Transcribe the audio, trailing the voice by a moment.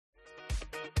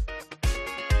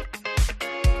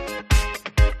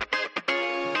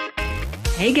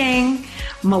Hey gang,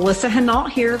 Melissa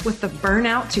Hinault here with the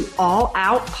Burnout to All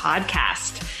Out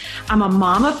podcast. I'm a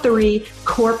mom of three,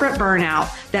 corporate burnout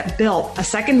that built a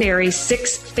secondary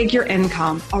 6-figure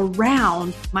income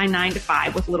around my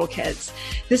 9-to-5 with little kids.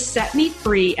 This set me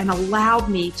free and allowed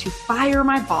me to fire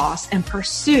my boss and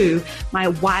pursue my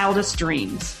wildest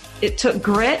dreams. It took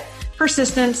grit,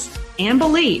 persistence, and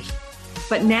belief.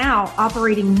 But now,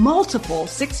 operating multiple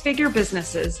 6-figure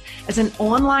businesses as an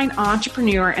online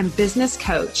entrepreneur and business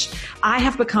coach, I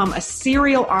have become a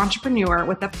serial entrepreneur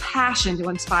with a passion to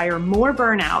inspire more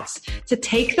burnouts to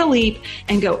take the leap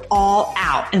and go all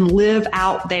out and live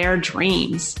out their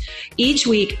dreams. Each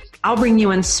week, I'll bring you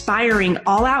inspiring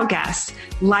all-out guests,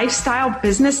 lifestyle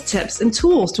business tips, and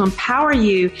tools to empower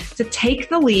you to take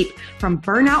the leap from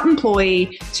burnout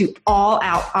employee to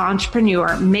all-out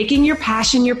entrepreneur, making your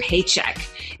passion your paycheck.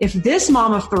 If this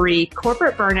mom of three,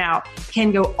 corporate burnout,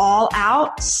 can go all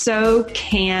out, so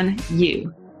can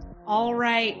you. All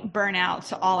right, burnout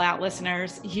to all out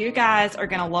listeners, you guys are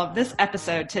going to love this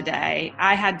episode today.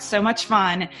 I had so much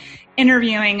fun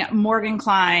interviewing Morgan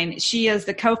Klein. She is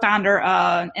the co-founder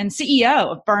and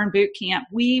CEO of Burn Boot Camp.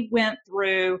 We went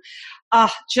through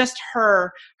just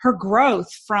her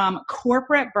growth from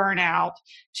corporate burnout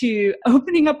to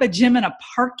opening up a gym in a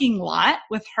parking lot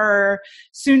with her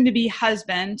soon-to-be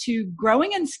husband, to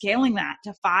growing and scaling that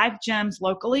to 5 gyms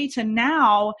locally, to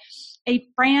now a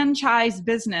franchise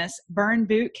business, Burn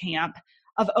Boot Camp,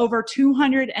 of over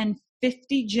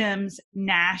 250 gyms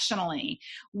nationally.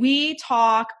 We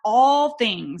talk all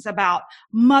things about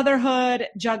motherhood,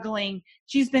 juggling.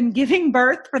 She's been giving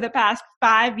birth for the past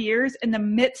 5 years in the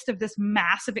midst of this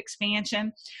massive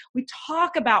expansion. We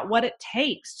talk about what it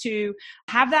takes to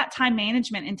have that time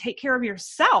management and take care of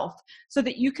yourself so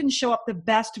that you can show up the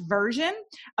best version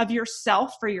of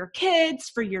yourself for your kids,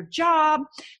 for your job.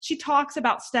 She talks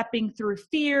about stepping through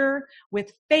fear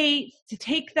with faith to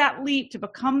take that leap to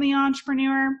become the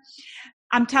entrepreneur.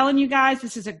 I'm telling you guys,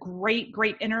 this is a great,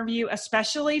 great interview,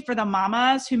 especially for the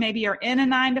mamas who maybe are in a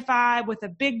 9-to-5 with a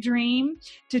big dream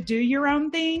to do your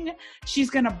own thing. She's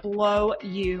going to blow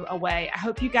you away. I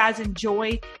hope you guys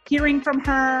enjoy hearing from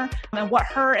her and what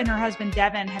her and her husband,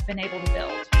 Devin, have been able to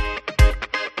build.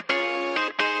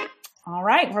 All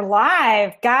right, we're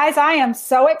live. Guys, I am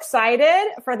so excited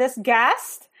for this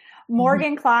guest.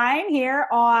 Morgan Klein here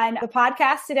on the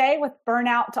podcast today with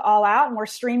Burnout to All Out, and we're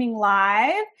streaming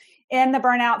live in the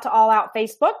Burnout to All Out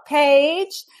Facebook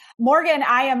page. Morgan,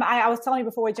 I was telling you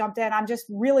before we jumped in, I'm just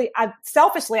really,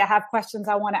 selfishly, I have questions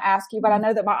I want to ask you, but I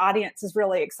know that my audience is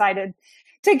really excited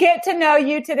to get to know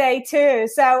you today too.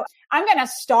 So I'm going to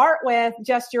start with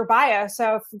just your bio.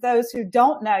 So for those who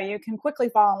don't know you can quickly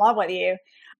fall in love with you,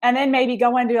 and then maybe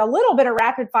go into a little bit of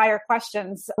rapid fire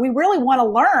questions. We really want to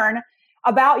learn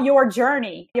about your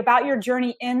journey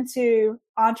into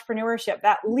entrepreneurship,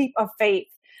 that leap of faith,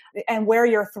 and where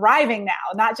you're thriving now,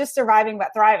 not just surviving, but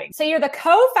thriving. So you're the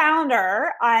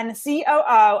co-founder and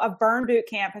COO of Burn Boot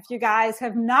Camp. If you guys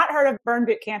have not heard of Burn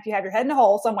Boot Camp, you have your head in a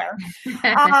hole somewhere.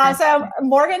 So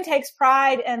Morgan takes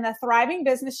pride in the thriving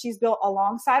business she's built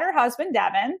alongside her husband,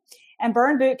 Devin. And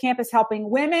Burn Boot Camp is helping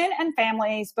women and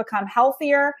families become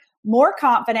healthier, more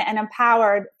confident, and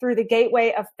empowered through the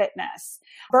gateway of fitness.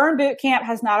 Burn Boot Camp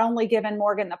has not only given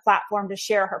Morgan the platform to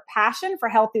share her passion for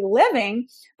healthy living,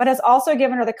 but has also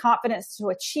given her the confidence to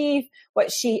achieve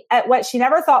what she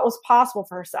never thought was possible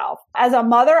for herself. As a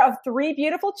mother of 3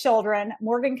 beautiful children,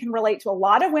 Morgan can relate to a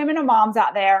lot of women and moms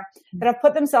out there that have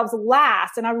put themselves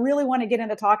last. And I really want to get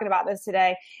into talking about this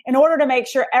today in order to make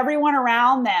sure everyone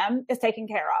around them is taken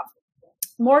care of.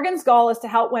 Morgan's goal is to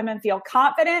help women feel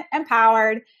confident,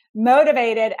 empowered,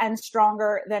 motivated, and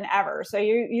stronger than ever. So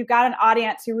you've got an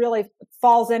audience who really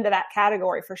falls into that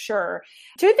category for sure.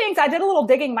 2 things, I did a little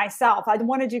digging myself. I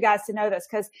wanted you guys to know this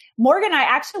because Morgan and I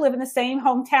actually live in the same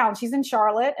hometown. She's in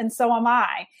Charlotte, and so am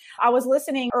I. I was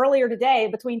listening earlier today,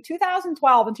 between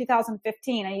 2012 and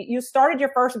 2015, and you started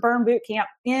your first Burn Boot Camp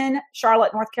in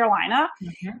Charlotte, North Carolina.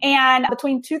 And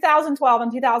between 2012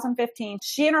 and 2015,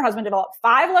 she and her husband developed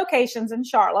 5 locations in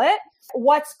Charlotte.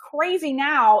 What's crazy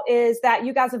now is that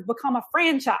you guys have become a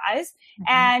franchise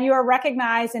and you are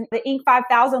recognized in the Inc.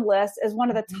 5000 list as one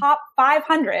of the top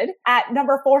 500 at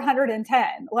number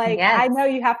 410. I know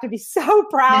you have to be so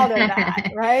proud of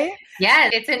that, right? Yeah,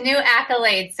 it's a new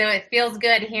accolade. So it feels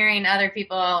good hearing other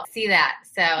people see that.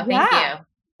 So thank you.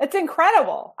 It's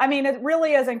incredible. I mean, it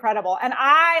really is incredible. And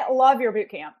I love your boot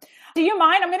camp. Do you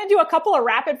mind? I'm going to do a couple of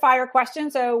rapid fire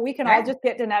questions so we can all just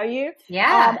get to know you.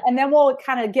 Yeah. And then we'll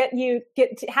kind of have you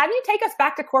take us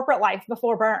back to corporate life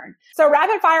before Burn. So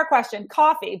rapid fire question,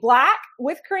 coffee, black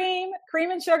with cream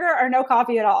and sugar, or no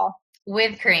coffee at all?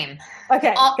 With cream.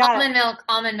 Okay. Almond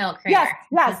milk creamer.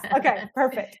 Yes. Okay.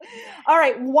 Perfect. All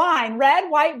right. Wine, red,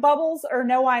 white, bubbles, or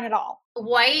no wine at all?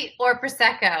 White or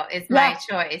Prosecco is my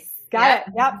choice. Got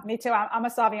it. Yep. Me too. I'm a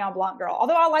Sauvignon Blanc girl,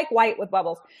 although I like white with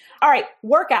bubbles. All right.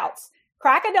 Workouts.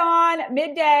 Crack of dawn,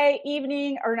 midday,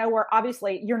 evening, or no work.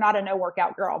 Obviously, you're not a no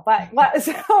workout girl, but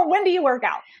so when do you work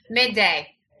out? Midday.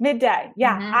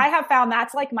 Yeah. Mm-hmm. I have found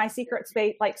that's like my secret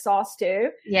space, like sauce too.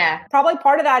 Yeah. Probably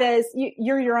part of that is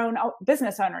you're your own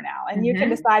business owner now, and you can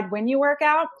decide when you work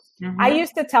out. I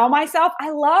used to tell myself, I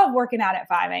love working out at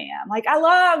 5 a.m. Like I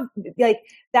love like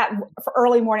that for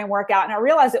early morning workout. And I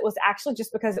realized it was actually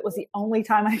just because it was the only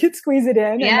time I could squeeze it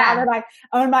in. Yeah. And now that I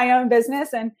own my own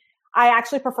business, and I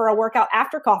actually prefer a workout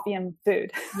after coffee and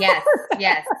food. Yes.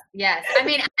 I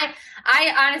mean,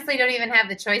 I honestly don't even have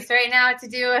the choice right now to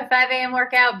do a 5 a.m.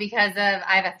 workout because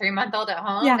I have a 3-month-old at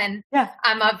home and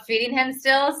I'm up feeding him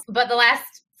still. But the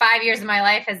last 5 years of my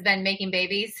life has been making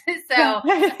babies. So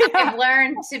I've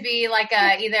learned to be like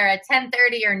either a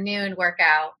 10:30 or noon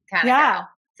workout kind of girl.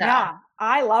 So. Yeah,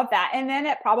 I love that. And then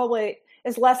it probably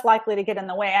is less likely to get in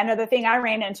the way. I know the thing I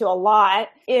ran into a lot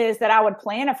is that I would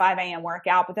plan a 5 a.m.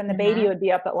 workout, but then the baby would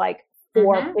be up at like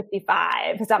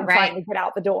 4:55 because I'm trying to get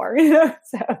out the door.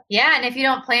 So yeah, and if you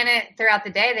don't plan it throughout the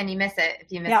day, then you miss it.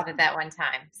 If you miss it at that one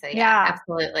time, so yeah,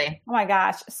 absolutely. Oh my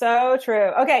gosh, so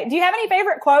true. Okay, do you have any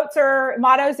favorite quotes or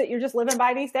mottos that you're just living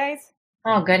by these days?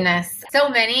 Oh goodness, so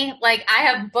many. Like I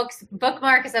have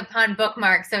bookmarks upon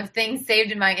bookmarks of things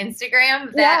saved in my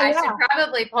Instagram that I should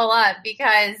probably pull up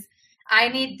because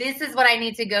this is what I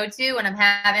need to go to when I'm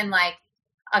having like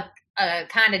a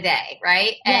kind of day.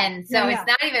 Right. Yeah, and so it's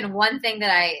not even one thing that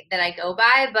I go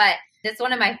by, but that's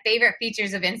one of my favorite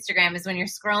features of Instagram is when you're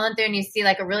scrolling through and you see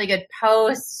like a really good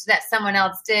post that someone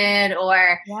else did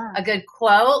or a good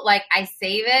quote, like I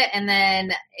save it and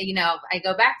then, I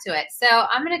go back to it. So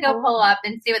I'm going to go pull up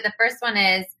and see what the first one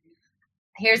is.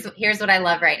 Here's what I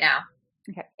love right now.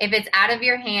 Okay. If it's out of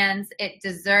your hands, it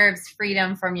deserves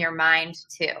freedom from your mind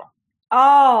too.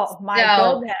 Oh my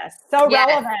goodness. So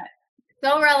relevant.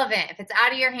 So relevant. If it's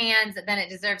out of your hands, then it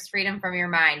deserves freedom from your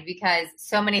mind because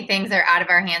so many things are out of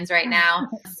our hands right now,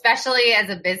 especially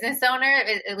as a business owner.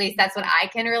 At least that's what I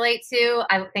can relate to.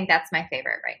 I think that's my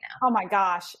favorite right now. Oh my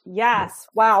gosh. Yes.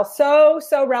 Wow. So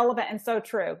relevant and so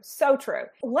true. So true.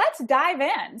 Let's dive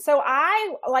in. So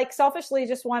I selfishly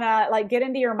just want to get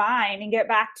into your mind and get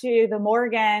back to the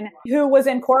Morgan who was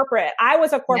in corporate. I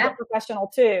was a corporate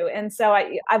professional too. And so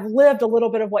I've lived a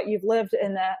little bit of what you've lived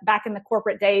back in the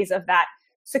corporate days of that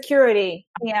security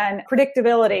and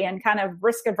predictability and kind of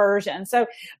risk aversion. So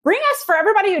bring us, for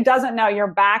everybody who doesn't know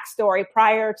your backstory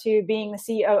prior to being the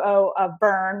COO of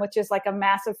Burn, which is like a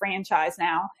massive franchise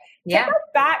now. Take us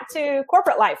back to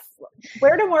corporate life.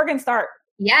 Where did Morgan start?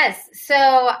 Yes. So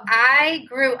I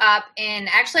grew up in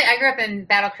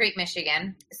Battle Creek,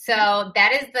 Michigan. So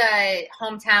that is the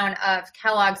hometown of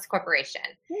Kellogg's Corporation.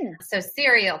 So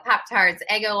cereal, Pop-Tarts,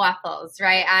 Eggo waffles,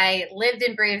 right? I lived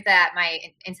and breathed that my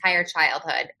entire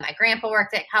childhood. My grandpa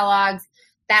worked at Kellogg's.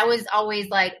 That was always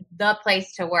like the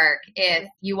place to work if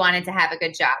you wanted to have a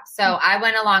good job. So I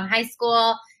went along high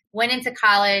school, went into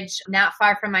college, not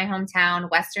far from my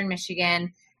hometown, Western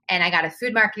Michigan. And I got a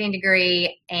food marketing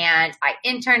degree and I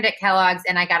interned at Kellogg's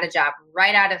and I got a job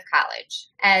right out of college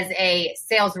as a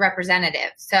sales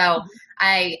representative. So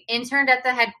I interned at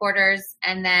the headquarters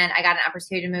and then I got an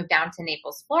opportunity to move down to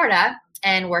Naples, Florida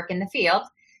and work in the field.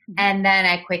 And then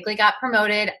I quickly got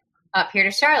promoted up here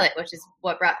to Charlotte, which is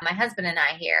what brought my husband and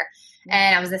I here.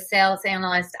 And I was a sales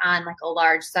analyst on like a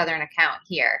large Southern account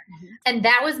here. And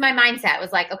that was my mindset. It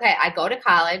was like, okay, I go to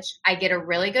college, I get a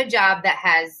really good job that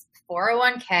has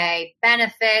 401k,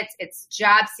 benefits, it's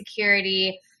job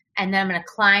security, and then I'm going to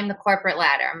climb the corporate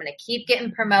ladder. I'm going to keep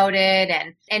getting promoted.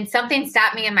 And something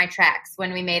stopped me in my tracks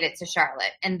when we made it to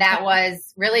Charlotte. And that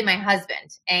was really my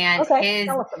husband and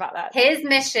tell us about that. His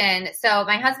mission. So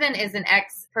my husband is an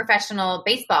ex-professional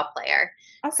baseball player.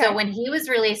 So when he was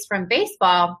released from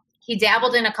baseball, he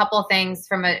dabbled in a couple of things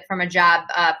from a job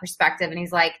perspective. And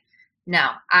he's like, no,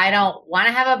 I don't want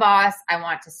to have a boss. I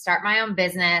want to start my own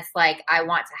business. Like, I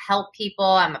want to help people.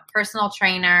 I'm a personal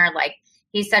trainer. Like,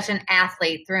 he's such an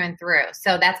athlete through and through.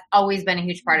 So that's always been a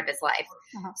huge part of his life.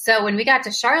 So when we got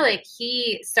to Charlotte,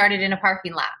 he started in a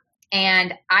parking lot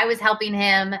and I was helping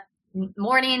him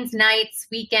mornings, nights,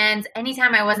 weekends,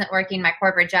 anytime I wasn't working my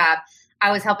corporate job,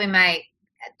 I was helping my,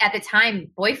 at the time,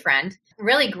 boyfriend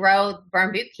really grow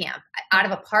Burn Boot Camp out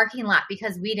of a parking lot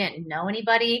because we didn't know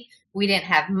anybody. We didn't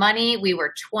have money. We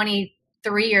were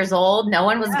 23 years old. No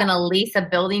one was going to lease a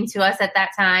building to us at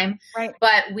that time. Right.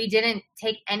 But we didn't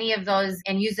take any of those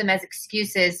and use them as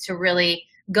excuses to really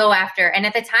go after. And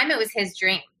at the time it was his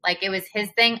dream. Like it was his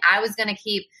thing. I was going to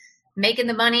keep making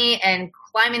the money and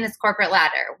climbing this corporate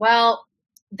ladder. Well,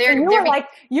 you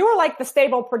were like the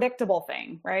stable, predictable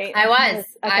thing, right? I was.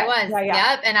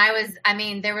 Yeah. Yep.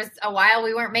 And there was a while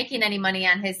we weren't making any money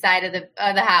on his side of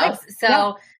the house.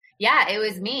 So yeah, it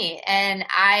was me. And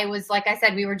I was, like I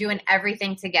said, we were doing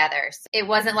everything together. So it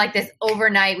wasn't like this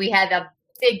overnight. We had a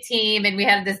big team and we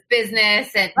had this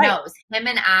business, and no, it was him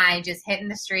and I just hitting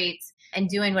the streets and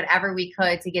doing whatever we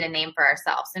could to get a name for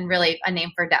ourselves, and really a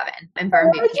name for Devin and Burn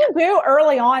Boot Camp. What did you do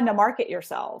early on to market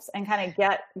yourselves and kind of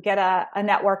get a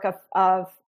network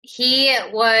of? He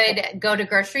would go to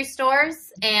grocery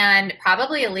stores and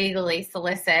probably illegally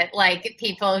solicit, like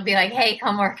people would be like, hey,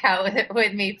 come work out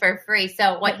with me for free.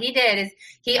 So what he did is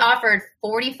he offered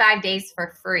 45 days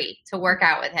for free to work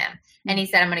out with him. And he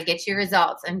said, I'm going to get you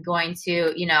results. I'm going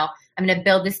to, I'm going to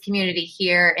build this community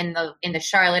here in the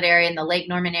Charlotte area, in the Lake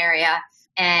Norman area.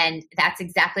 And that's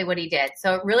exactly what he did.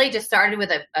 So it really just started with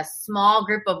a small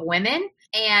group of women,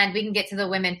 and we can get to the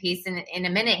women piece in a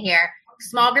minute here.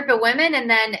 Small group of women. And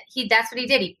then that's what he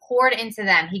did. He poured into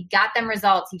them. He got them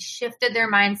results. He shifted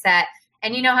their mindset.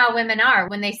 And you know how women are.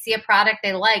 When they see a product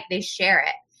they like, they share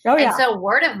it. Oh, yeah. And so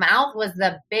word of mouth was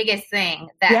the biggest thing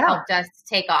that helped us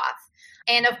take off.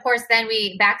 And of course,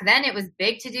 back then it was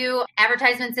big to do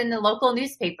advertisements in the local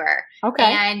newspaper. Okay.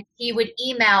 And he would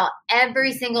email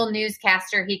every single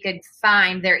newscaster he could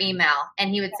find their email. And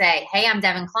he would say, hey, I'm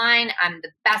Devin Klein. I'm the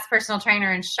best personal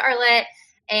trainer in Charlotte.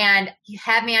 And you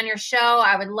have me on your show.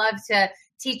 I would love to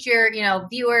teach your,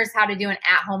 viewers how to do an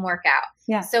at-home workout.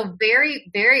 Yeah. So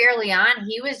very, very early on,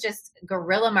 he was just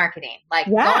guerrilla marketing,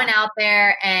 going out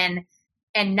there and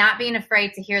not being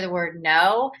afraid to hear the word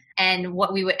no. And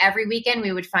what we would, every weekend,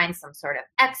 we would find some sort of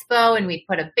expo and we'd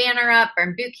put a banner up,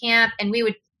 Burn Boot Camp, and we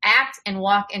would act and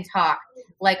walk and talk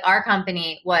like our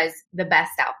company was the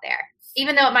best out there,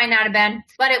 even though it might not have been,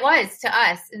 but it was to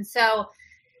us. And so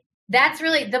that's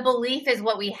really the belief, is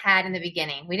what we had in the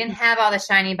beginning. We didn't have all the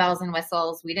shiny bells and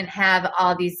whistles. We didn't have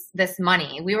all this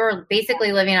money. We were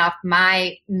basically living off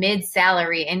my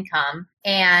mid-salary income,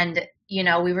 and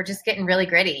we were just getting really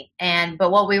gritty.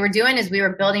 But what we were doing is we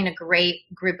were building a great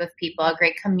group of people, a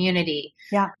great community,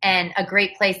 and a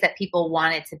great place that people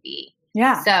wanted to be.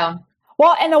 Yeah. So.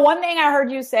 Well, and the one thing I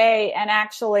heard you say, and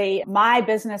actually my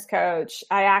business coach,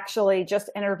 I actually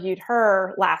just interviewed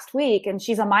her last week, and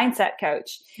she's a mindset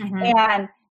coach. Mm-hmm. And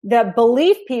the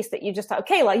belief piece that you just taught,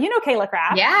 Kayla, Kayla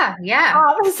Craft. Yeah.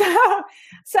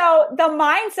 So the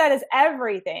mindset is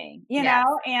everything,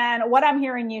 know, and what I'm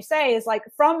hearing you say is like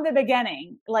from the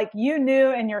beginning, like you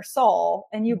knew in your soul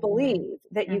and you believed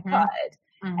that you could.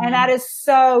 Mm-hmm. And that is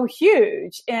so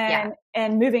huge in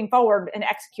moving forward and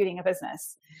executing a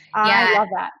business. I love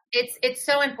that. It's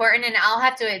so important. And I'll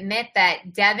have to admit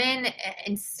that Devin,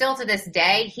 and still to this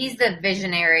day, he's the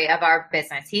visionary of our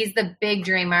business. He's the big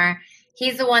dreamer.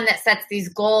 He's the one that sets these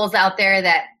goals out there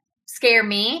that scare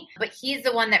me, but he's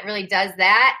the one that really does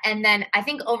that. And then I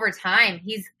think over time,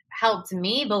 he's helped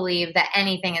me believe that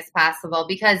anything is possible,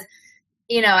 because,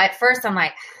 at first I'm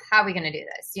like, how are we going to do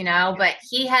this? But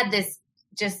he had this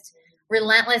just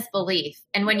relentless belief.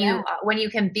 And when you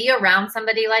can be around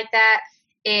somebody like that,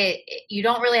 you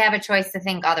don't really have a choice to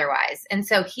think otherwise. And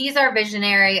so he's our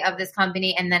visionary of this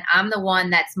company. And then I'm the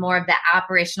one that's more of the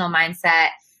operational mindset.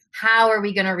 How are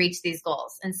we going to reach these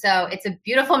goals? And so it's a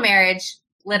beautiful marriage,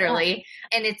 literally.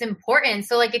 And it's important.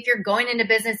 So if you're going into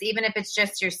business, even if it's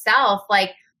just yourself,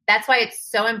 that's why it's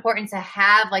so important to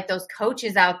have those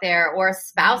coaches out there, or a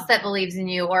spouse that believes in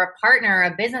you, or a partner,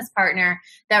 a business partner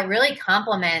that really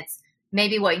complements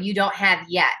maybe what you don't have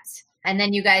yet. And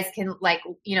then you guys can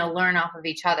learn off of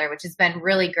each other, which has been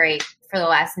really great for the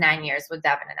last 9 years with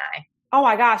Devin and I. Oh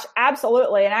my gosh,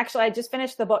 absolutely. And actually, I just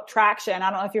finished the book Traction. I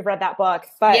don't know if you've read that book,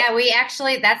 but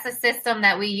that's a system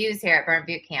that we use here at Burn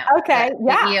Boot Camp. Okay.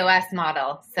 The EOS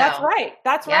model. So that's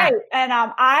right. And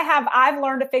I've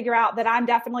learned to figure out that I'm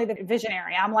definitely the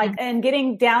visionary. I'm and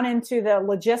getting down into the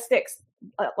logistics,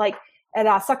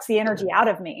 it sucks the energy out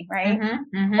of me. Right.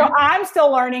 Mm-hmm, mm-hmm. So I'm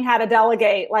still learning how to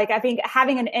delegate. I think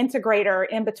having an integrator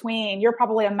in between, you're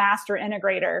probably a master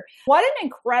integrator. What an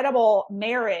incredible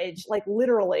marriage,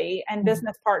 literally, and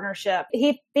business partnership.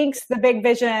 He thinks the big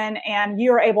vision and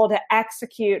you're able to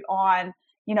execute on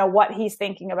what he's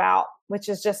thinking about, which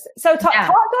is just, so talk to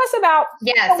us about,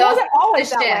 it wasn't always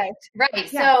that way.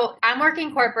 Right. Yeah. So I'm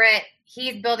working corporate.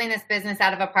 He's building this business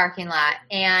out of a parking lot.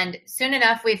 And soon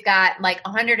enough, we've got like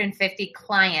 150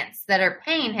 clients that are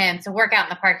paying him to work out in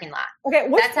the parking lot. Okay.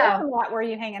 Which parking lot were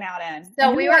you hanging out in?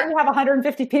 So you have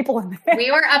 150 people in there. We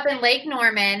were up in Lake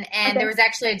Norman, and there was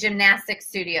actually a gymnastics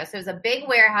studio. So it was a big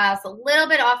warehouse, a little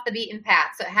bit off the beaten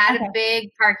path. So it had a big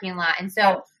parking lot. And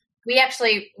so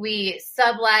we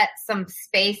sublet some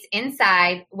space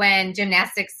inside when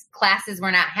gymnastics classes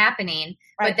were not happening.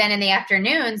 Right. But then in the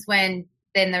afternoons when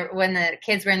the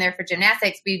kids were in there for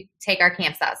gymnastics, we take our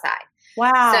camps outside.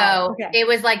 Wow. So it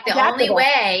was like the only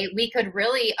way we could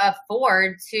really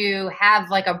afford to have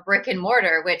like a brick and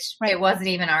mortar, which it wasn't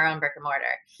even our own brick and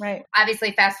mortar. Right.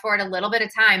 Obviously, fast forward a little bit of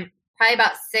time, probably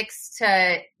about 6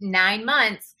 to 9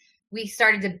 months, we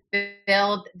started to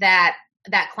build that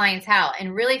clientele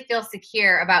and really feel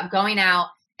secure about going out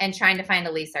and trying to find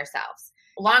a lease ourselves.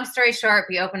 Long story short,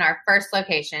 we opened our first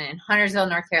location in Huntersville,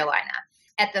 North Carolina.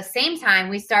 At the same time,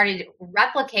 we started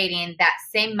replicating that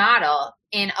same model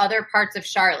in other parts of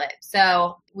Charlotte.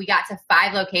 So we got to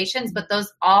 5 locations, but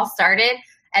those all started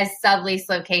as sublease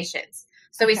locations.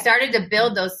 So we started to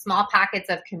build those small pockets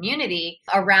of community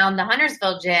around the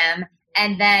Huntersville gym.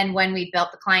 And then when we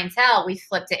built the clientele, we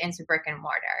flipped it into brick and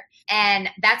mortar. And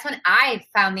that's when I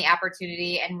found the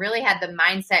opportunity and really had the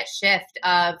mindset shift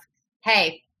of,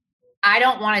 hey, I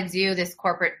don't want to do this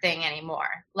corporate thing anymore.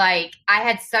 Like, I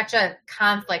had such a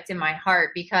conflict in my heart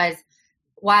because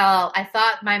while I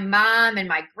thought my mom and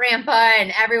my grandpa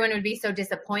and everyone would be so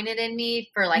disappointed in me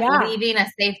for leaving a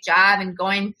safe job and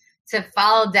going to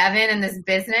follow Devin in this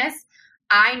business,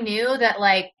 I knew that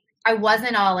I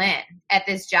wasn't all in at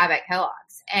this job at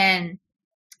Kellogg's. And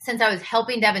since I was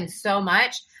helping Devin so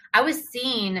much, I was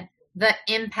seeing the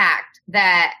impact,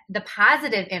 the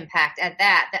positive impact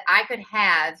that I could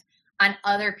have on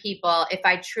other people if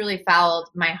I truly followed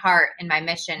my heart and my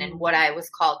mission and what I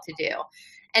was called to do.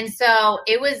 And so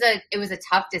it was a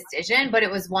tough decision, but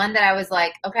it was one that I was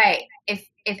like, okay, if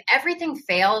everything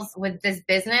fails with this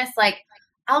business,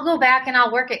 I'll go back and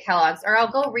I'll work at Kellogg's, or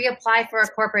I'll go reapply for a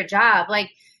corporate job.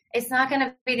 It's not going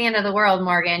to be the end of the world,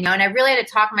 Morgan. And I really had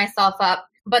to talk myself up.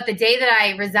 But the day that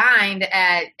I resigned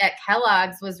at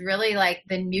Kellogg's was really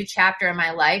the new chapter in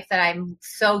my life that I'm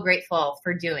so grateful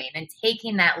for doing and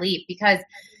taking that leap. Because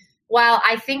while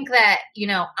I think that,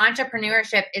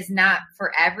 entrepreneurship is not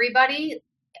for everybody,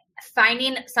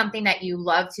 finding something that you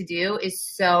love to do is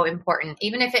so important,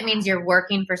 even if it means you're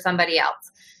working for somebody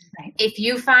else. Right. If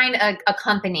you find a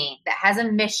company that has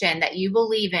a mission that you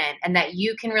believe in and that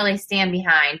you can really stand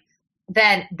behind,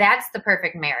 then that's the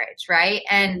perfect marriage, right?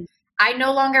 And I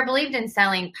no longer believed in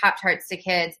selling Pop-Tarts to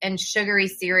kids and sugary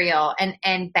cereal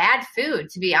and bad food,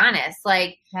 to be honest.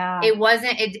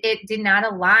 It did not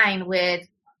align with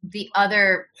the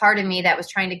other part of me that was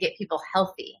trying to get people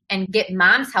healthy and get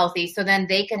moms healthy so then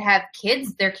they could have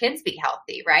their kids be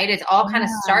healthy, right? It all kind of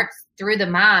starts through the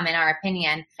mom, in our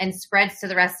opinion, and spreads to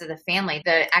the rest of the family,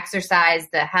 the exercise,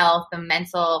 the health, the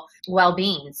mental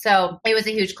well-being. So it was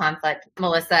a huge conflict,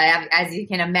 Melissa, as you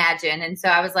can imagine. And so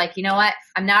I was like, you know what?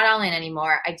 I'm not all in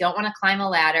anymore. I don't want to climb a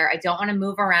ladder. I don't want to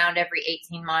move around every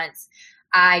 18 months.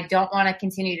 I don't want to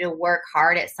continue to work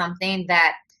hard at something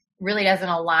that really doesn't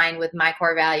align with my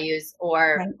core values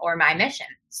or my mission.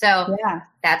 So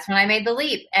that's when I made the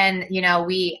leap. And,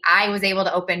 I was able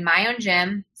to open my own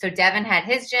gym. So Devin had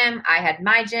his gym, I had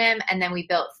my gym, and then we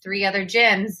built 3 other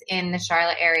gyms in the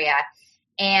Charlotte area.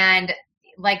 And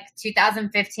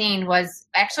 2015 was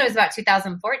about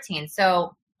 2014.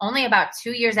 So only about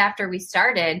 2 years after we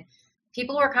started,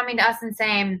 people were coming to us and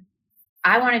saying,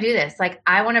 I want to do this.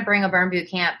 I want to bring a burn boot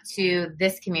camp to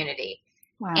this community.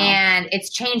 Wow. And it's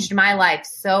changed my life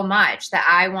so much that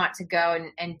I want to go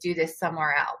and do this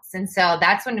somewhere else. And so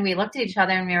that's when we looked at each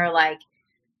other and we were like,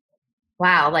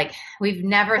 wow, we've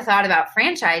never thought about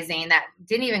franchising. That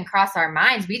didn't even cross our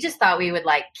minds. We just thought we would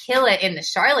kill it in the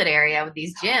Charlotte area with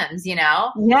these gyms,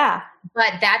 Yeah.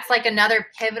 But that's another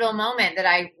pivotal moment that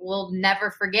I will never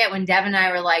forget when Devin and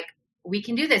I were like, we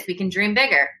can do this. We can dream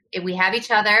bigger. If we have each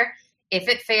other, if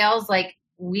it fails,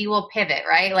 we will pivot,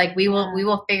 right? We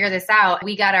will figure this out.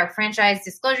 We got our franchise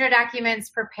disclosure documents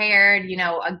prepared.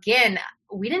 Again,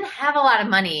 we didn't have a lot of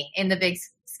money in the big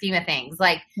scheme of things.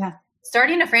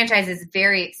 Starting a franchise is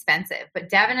very expensive, but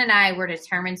Devin and I were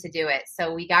determined to do it.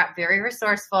 So we got very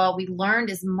resourceful. We learned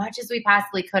as much as we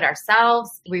possibly could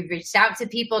ourselves. We reached out to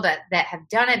people that have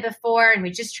done it before, and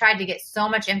we just tried to get so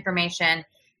much information.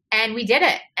 And we did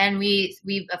it. And we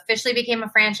officially became a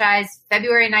franchise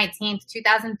February 19th,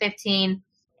 2015.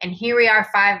 And here we are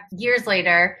 5 years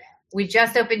later, We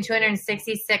just opened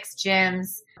 266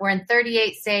 gyms. We're in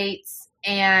 38 states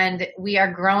and we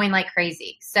are growing like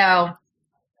crazy. So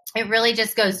it really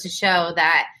just goes to show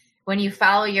that when you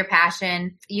follow your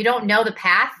passion, you don't know the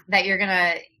path that you're going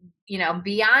to,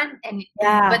 be on. And,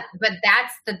 but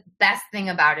that's the best thing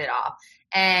about it all.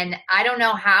 And I don't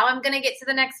know how I'm going to get to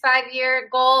the next 5-year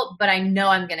goal, but I know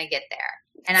I'm going to get there.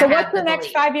 And so what's the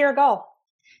next 5-year goal?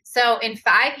 So in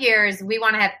 5 years, we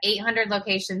want to have 800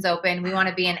 locations open. We want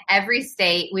to be in every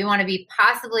state. We want to be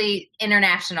possibly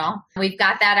international. We've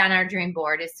got that on our dream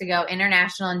board, is to go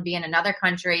international and be in another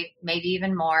country, maybe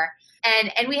even more.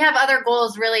 And we have other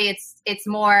goals. Really, it's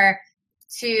more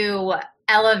to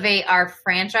elevate our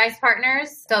franchise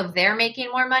partners so they're making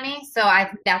more money. So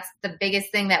that's the biggest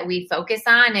thing that we focus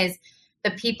on, is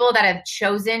the people that have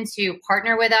chosen to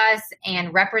partner with us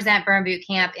and represent Burn Boot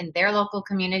Camp in their local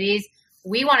communities.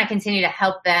 We want to continue to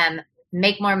help them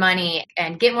make more money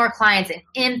and get more clients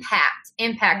and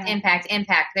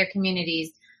impact their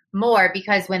communities more,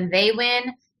 because when they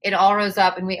win, it all rose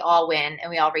up and we all win and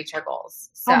we all reach our goals.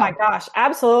 So. Oh my gosh,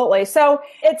 absolutely. So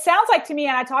it sounds like to me,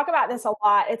 and I talk about this a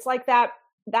lot, it's like that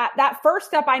first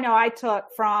step I know I took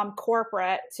from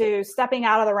corporate to stepping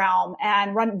out of the realm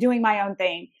and doing my own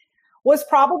thing was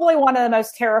probably one of the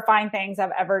most terrifying things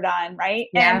I've ever done, right?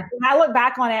 Yeah. And when I look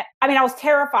back on it, I mean, I was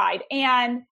terrified.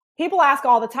 And people ask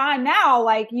all the time now,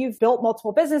 like, you've built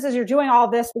multiple businesses, you're doing all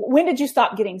this. When did you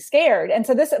stop getting scared? And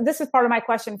so this is part of my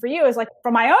question for you, is like,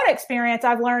 from my own experience,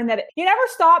 I've learned that you never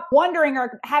stop wondering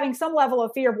or having some level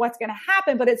of fear of what's going to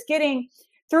happen, but it's getting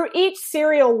through each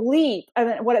serial leap,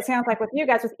 and what it sounds like with you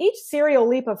guys, with each serial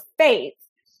leap of faith,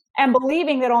 and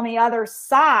believing that on the other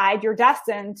side, you're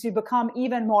destined to become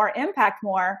even more, impact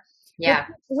more. Yeah. With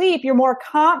each leap, you're more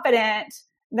confident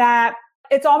that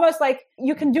it's almost like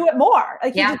you can do it more.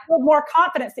 Like you just build more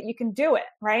confidence that you can do it,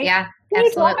 right? Yeah, can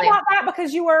absolutely. you talk about that?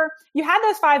 Because you had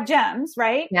those 5 gyms,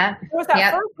 right? Yeah. There was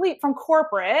that first leap from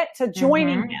corporate to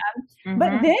joining them. Mm-hmm.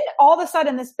 But then all of a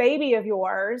sudden, this baby of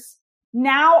yours,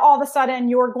 now all of a sudden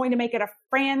you're going to make it a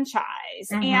franchise.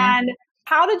 Mm-hmm. And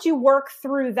how did you work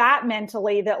through that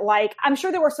mentally? That, like, I'm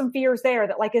sure there were some fears there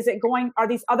that, like, are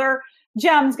these other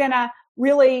gyms going to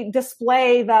really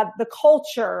display the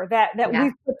culture that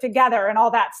we've put together and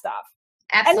all that stuff?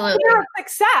 Absolutely. And fear of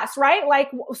success, right? Like,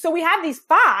 so we have these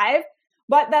 5,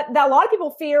 but that a lot of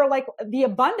people fear, like, the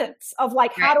abundance of,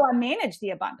 like, how do I manage the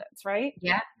abundance, right?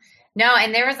 Yeah. No,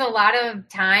 and there was a lot of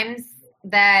times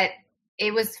that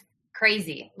it was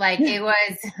crazy. Like, it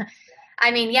was,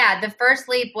 I mean, the first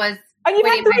leap was, and you've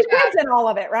had 3 kids in all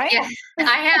of it, right? Yeah, I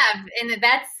have. And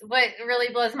that's what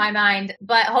really blows my mind.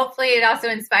 But hopefully it also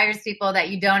inspires people that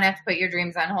you don't have to put your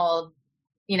dreams on hold,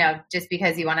 just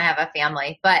because you want to have a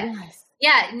family. But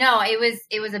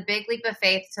it was a big leap of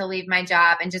faith to leave my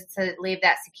job and just to leave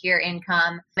that secure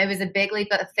income. It was a big leap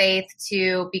of faith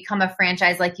to become a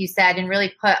franchise, like you said, and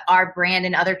really put our brand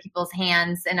in other people's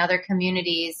hands and other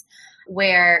communities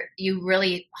where you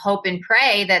really hope and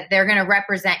pray that they're going to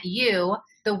represent you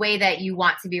the way that you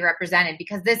want to be represented,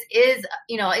 because this is,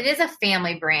 it is a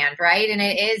family brand, right? And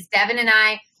it is, Devin and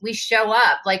I, we show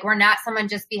up, like, we're not someone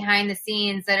just behind the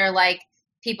scenes that are like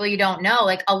people you don't know.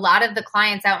 Like, a lot of the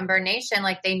clients out in Burn Nation,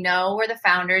 like, they know we're the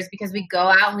founders because we go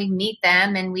out and we meet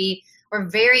them and we're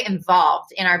very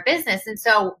involved in our business. And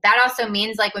so that also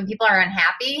means, like, when people are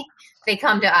unhappy, they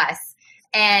come to us.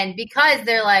 And because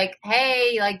they're like,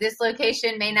 hey, like, this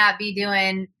location may not be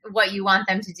doing what you want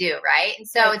them to do, right? And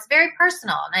so it's very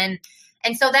personal.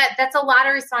 And so that's a lot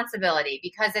of responsibility,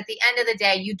 because at the end of the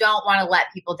day, you don't want to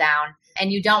let people down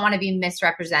and you don't want to be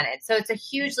misrepresented. So it's a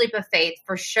huge leap of faith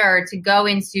for sure to go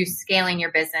into scaling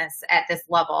your business at this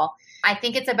level. I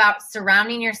think it's about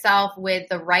surrounding yourself with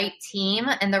the right team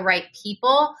and the right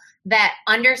people that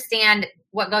understand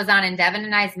what goes on in Devin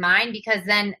and I's mind, because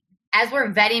then as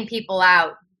we're vetting people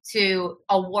out to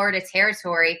award a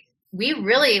territory, we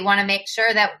really want to make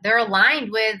sure that they're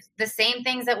aligned with the same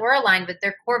things that we're aligned with.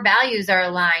 Their core values are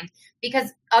aligned, because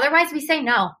otherwise we say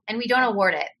no and we don't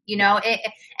award it,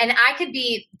 and I could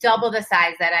be double the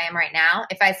size that I am right now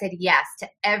if I said yes to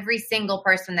every single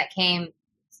person that came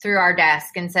through our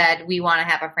desk and said, we want to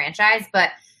have a franchise. But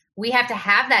we have to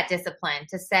have that discipline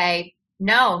to say,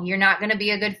 no, you're not going to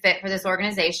be a good fit for this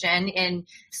organization. And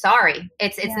sorry,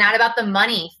 it's not about the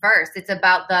money first. It's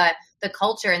about the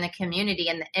culture and the community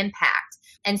and the impact.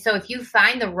 And so if you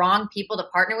find the wrong people to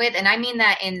partner with, and I mean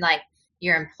that in, like,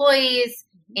 your employees,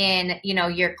 in,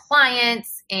 your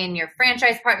clients, in your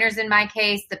franchise partners, in my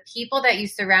case, the people that you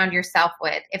surround yourself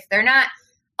with, if they're not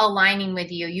aligning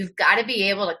with you, you've got to be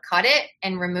able to cut it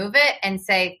and remove it and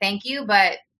say, thank you,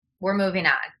 but we're moving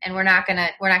on and we're not going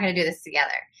to do this together.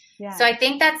 Yeah. So I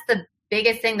think that's the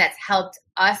biggest thing that's helped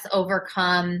us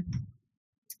overcome,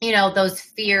 those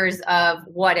fears of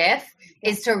what if,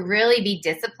 is to really be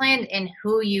disciplined in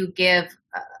who you give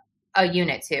a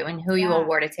unit to and who you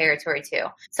award a territory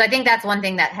to. So I think that's one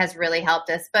thing that has really helped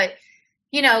us. But,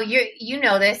 you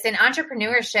know this in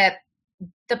entrepreneurship,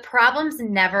 the problems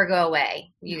never go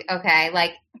away.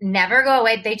 Never go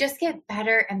away. They just get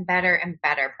better and better and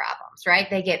better problems, right?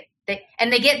 They get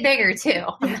bigger too.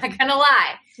 I'm not going to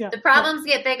lie. Yeah. The problems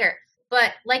get bigger.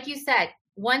 But like you said,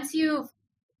 once you've,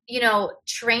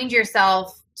 trained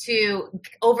yourself to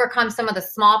overcome some of the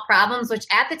small problems, which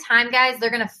at the time, guys, they're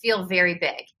going to feel very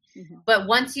big. Mm-hmm. But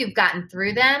once you've gotten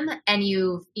through them and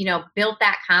you've, built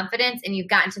that confidence and you've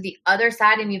gotten to the other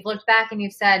side and you've looked back and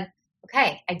you've said,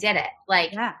 okay, I did it.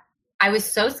 I was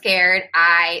so scared.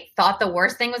 I thought the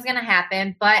worst thing was going to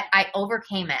happen, but I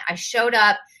overcame it. I showed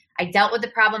up. I dealt with the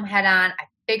problem head on. I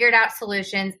figured out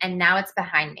solutions, and now it's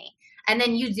behind me. And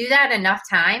then you do that enough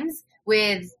times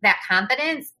with that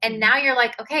confidence, and now you're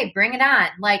like, okay, bring it on.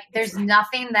 There's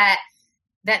nothing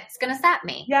that's going to stop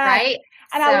me, right?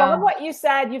 And I love what you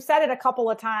said. You've said it a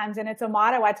couple of times, and it's a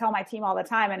motto I tell my team all the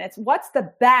time, and it's what's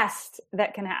the best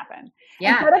that can happen?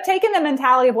 Yeah. Instead of taking the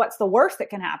mentality of what's the worst that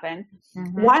can happen,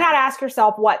 why not ask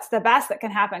yourself what's the best that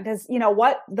can happen? Because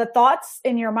what the thoughts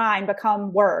in your mind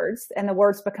become words, and the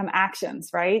words become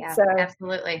actions, right? Yeah, so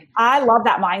absolutely. I love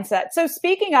that mindset. So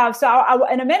speaking of,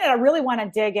 in a minute, I really want to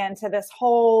dig into this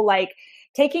whole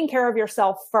taking care of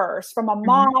yourself first from a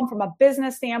mom, from a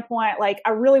business standpoint. I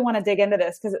really want to dig into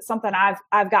this because it's something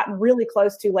I've gotten really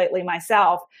close to lately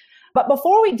myself. But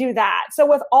before we do that, so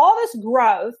with all this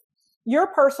growth, your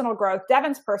personal growth,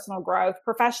 Devin's personal growth,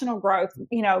 professional growth,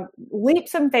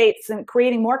 leaps and faiths and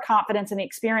creating more confidence in the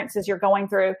experiences you're going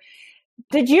through.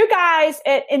 Did you guys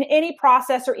in any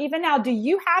process, or even now, do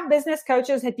you have business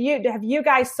coaches? Have you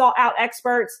guys sought out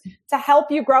experts to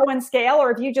help you grow and scale, or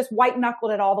have you just white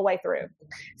knuckled it all the way through?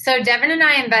 So Devin and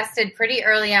I invested pretty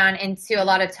early on into a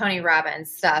lot of Tony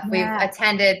Robbins stuff. Yeah. We've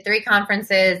attended 3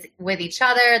 conferences with each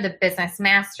other, the Business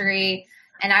Mastery.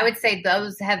 And I would say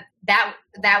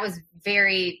that was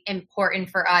very important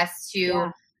for us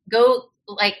to go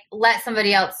let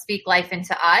somebody else speak life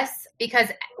into us, because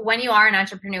when you are an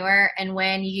entrepreneur and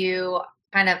when you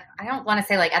kind of, I don't want to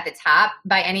say at the top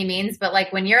by any means, but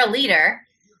when you're a leader,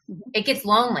 it gets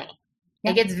lonely.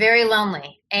 Yeah. It gets very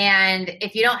lonely. And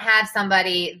if you don't have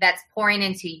somebody that's pouring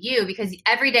into you, because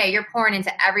every day you're pouring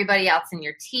into everybody else in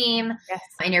your team,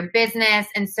 in your business.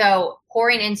 And so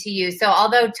pouring into you. So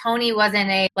although Tony wasn't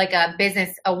a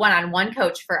one-on-one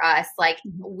coach for us,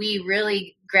 we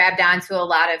really grabbed onto a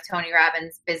lot of Tony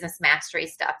Robbins Business Mastery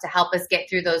stuff to help us get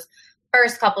through those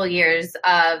first couple of years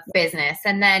of business.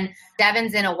 And then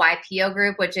Devin's in a YPO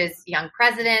group, which is Young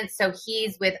Presidents. So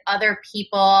he's with other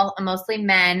people, mostly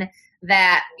men,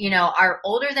 that, are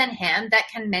older than him, that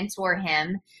can mentor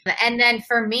him. And then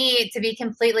for me, to be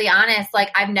completely honest,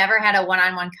 I've never had a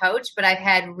one-on-one coach, but I've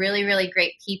had really, really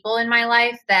great people in my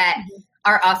life that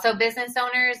are also business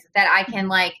owners that I can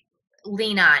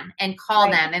lean on and call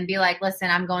them and be like,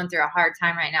 listen, I'm going through a hard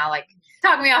time right now.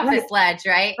 Talk me off this ledge.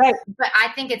 Right. But I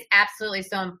think it's absolutely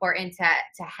so important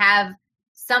to have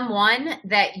someone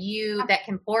that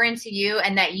can pour into you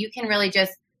and that you can really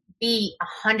just be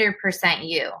 100%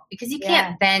 you, because you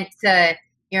can't vent to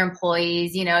your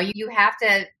employees. You have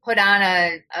to put on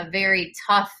a very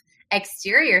tough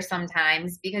exterior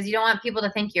sometimes, because you don't want people to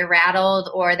think you're rattled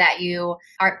or that you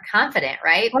aren't confident,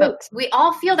 right? But we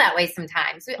all feel that way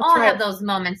sometimes. We all have those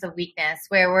moments of weakness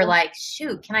where we're like,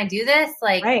 shoot, can I do this?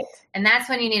 And that's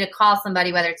when you need to call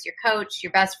somebody, whether it's your coach,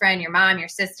 your best friend, your mom, your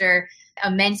sister,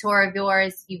 a mentor of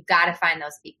yours. You've got to find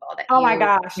those people that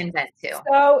can vent to.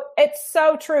 So it's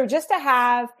so true. Just to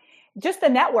have the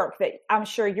network that I'm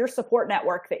sure your support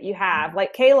network that you have,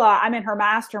 Kayla, I'm in her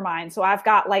mastermind. So I've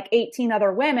got 18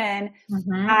 other women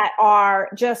that are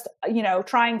just,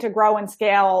 trying to grow and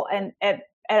scale and at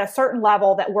a certain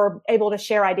level that we're able to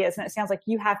share ideas. And it sounds like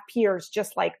you have peers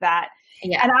just like that.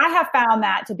 Yeah. And I have found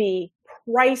that to be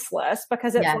priceless,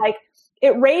 because it's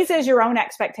it raises your own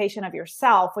expectation of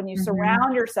yourself when you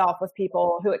surround yourself with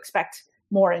people who expect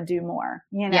more and do more,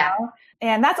 and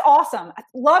that's awesome. I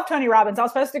love Tony Robbins. I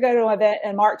was supposed to go to an event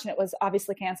in March and it was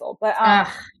obviously canceled, but I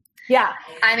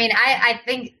mean, I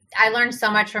think I learned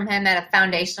so much from him at a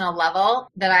foundational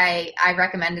level that I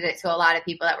recommended it to a lot of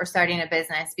people that were starting a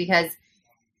business, because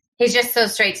he's just so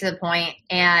straight to the point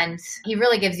and he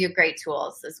really gives you great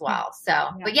tools as well. So,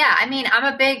 but I mean,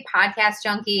 I'm a big podcast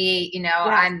junkie,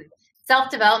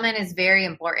 self-development is very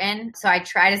important. So I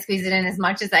try to squeeze it in as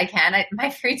much as I can. My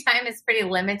free time is pretty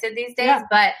limited these days,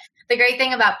 but the great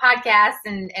thing about podcasts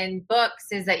and books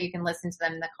is that you can listen to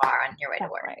them in the car on your way to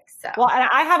work. Right. So, well, and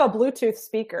I have a Bluetooth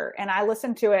speaker and I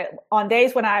listen to it on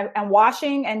days when I am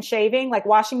washing and shaving, like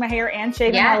washing my hair and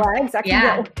shaving my legs. I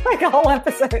can get like a whole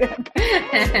episode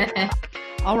in.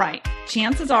 All right.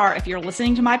 Chances are, if you're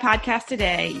listening to my podcast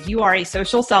today, you are a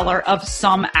social seller of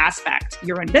some aspect.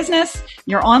 You're in business,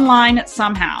 you're online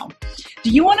somehow. Do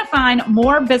you want to find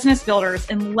more business builders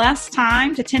in less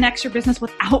time to 10x your business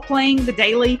without playing the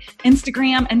daily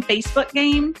Instagram and Facebook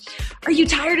game? Are you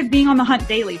tired of being on the hunt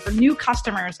daily for new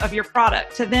customers of your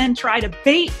product to then try to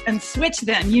bait and switch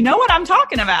them? You know what I'm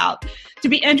talking about. To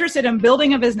be interested in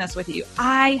building a business with you.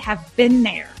 I have been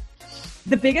there.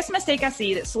 The biggest mistake I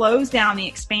see that slows down the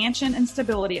expansion and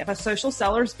stability of a social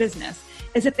seller's business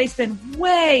is that they spend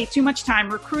way too much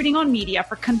time recruiting on media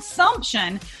for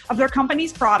consumption of their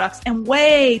company's products and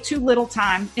way too little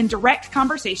time in direct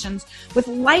conversations with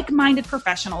like-minded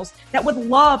professionals that would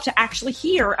love to actually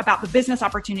hear about the business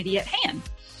opportunity at hand.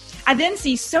 I then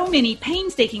see so many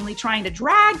painstakingly trying to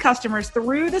drag customers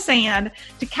through the sand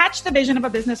to catch the vision of a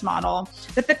business model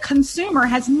that the consumer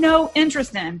has no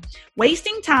interest in,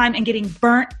 wasting time and getting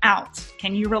burnt out.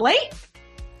 Can you relate?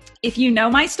 If you know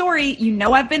my story, you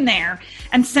know I've been there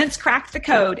and since cracked the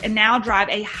code and now drive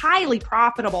a highly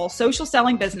profitable social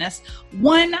selling business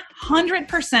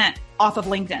 100% off of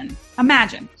LinkedIn.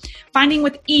 Imagine finding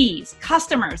with ease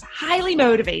customers highly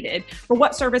motivated for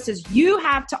what services you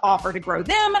have to offer to grow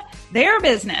them, their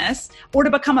business, or to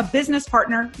become a business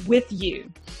partner with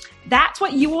you. That's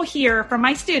what you will hear from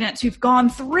my students who've gone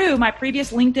through my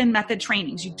previous LinkedIn method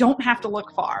trainings. You don't have to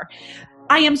look far.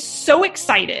 I am so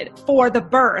excited for the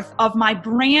birth of my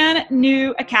brand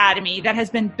new academy that has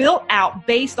been built out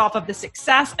based off of the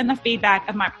success and the feedback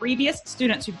of my previous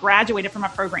students who graduated from my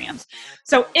programs.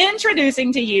 So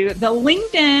introducing to you the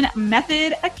LinkedIn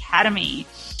Method Academy.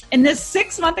 In this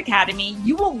 6-month academy,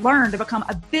 you will learn to become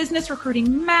a business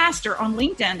recruiting master on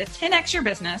LinkedIn to 10x your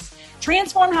business,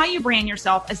 transform how you brand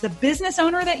yourself as the business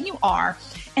owner that you are,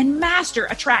 and master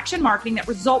attraction marketing that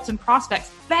results in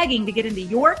prospects begging to get into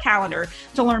your calendar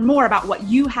to learn more about what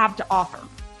you have to offer.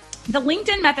 The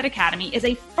LinkedIn Method Academy is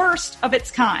a first of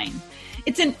its kind.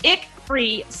 It's an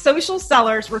ick-free social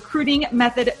sellers recruiting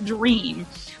method dream.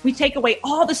 We take away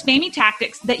all the spammy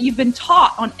tactics that you've been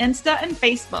taught on Insta and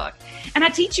Facebook, and I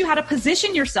teach you how to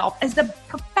position yourself as the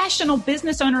professional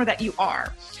business owner that you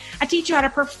are. I teach you how to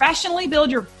professionally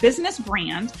build your business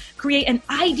brand, create an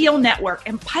ideal network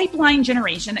and pipeline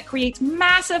generation that creates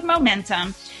massive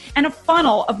momentum, and a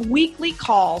funnel of weekly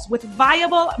calls with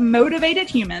viable, motivated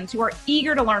humans who are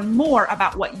eager to learn more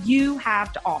about what you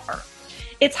have to offer.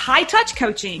 It's high-touch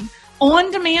coaching,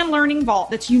 on-demand learning vault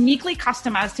that's uniquely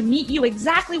customized to meet you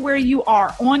exactly where you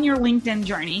are on your LinkedIn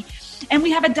journey. And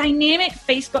we have a dynamic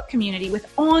Facebook community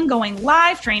with ongoing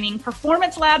live training,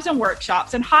 performance labs and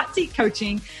workshops, and hot seat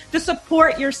coaching to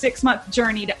support your 6-month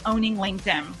journey to owning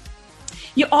LinkedIn.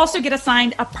 You also get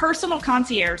assigned a personal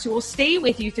concierge who will stay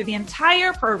with you through the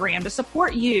entire program to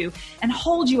support you and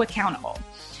hold you accountable.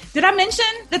 Did I mention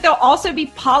that there'll also be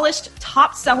polished,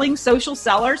 top-selling social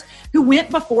sellers who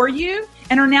went before you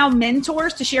and are now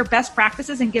mentors to share best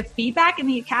practices and give feedback in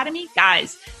the academy?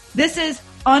 Guys, this is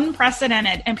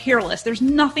unprecedented and peerless. There's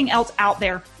nothing else out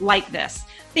there like this.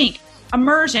 Think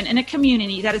immersion in a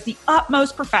community that is the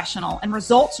utmost professional and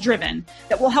results-driven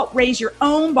that will help raise your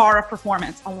own bar of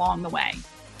performance along the way.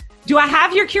 Do I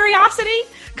have your curiosity?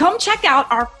 Come check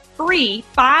out our free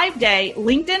 5-day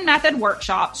LinkedIn Method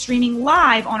workshop streaming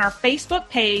live on our Facebook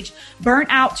page, Burnt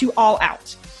Out to All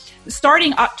Out.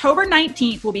 Starting October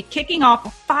 19th, we'll be kicking off a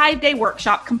 5-day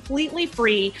workshop completely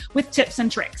free with tips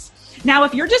and tricks. Now,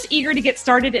 if you're just eager to get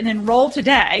started and enroll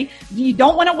today, you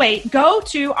don't want to wait, go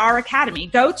to our academy.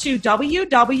 Go to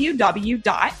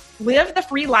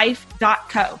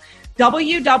www.livethefreelife.co.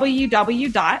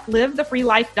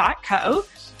 www.livethefreelife.co.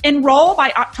 Enroll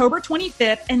by October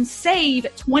 25th and save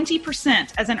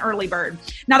 20% as an early bird.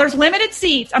 Now, there's limited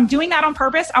seats. I'm doing that on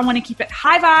purpose. I want to keep it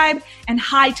high vibe and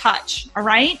high touch. All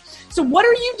right. So what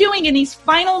are you doing in these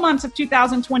final months of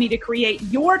 2020 to create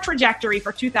your trajectory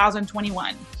for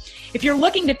 2021? If you're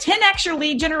looking to 10x your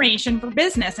lead generation for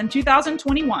business in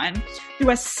 2021 through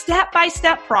a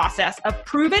step-by-step process of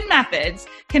proven methods,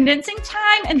 condensing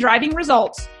time and driving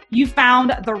results, you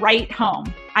found the right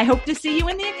home. I hope to see you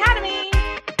in the academy.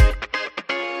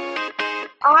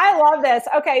 I love this.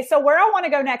 Okay, so where I want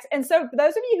to go next, and so for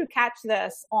those of you who catch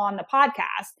this on the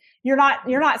podcast, you're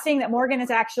not seeing that Morgan is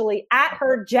actually at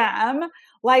her gym,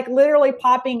 like literally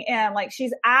popping in, like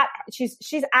she's at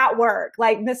work.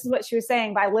 Like this is what she was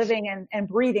saying by living and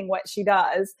breathing what she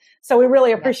does. So we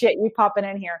really appreciate you popping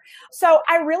in here. So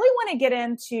I really want to get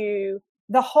into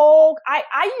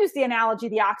I use the analogy,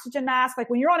 the oxygen mask, like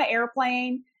when you're on an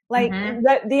airplane, like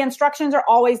the instructions are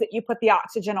always that you put the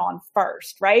oxygen on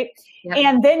first, right? Yep.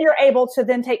 And then you're able to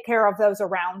then take care of those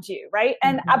around you, right?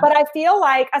 And but I feel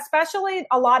like, especially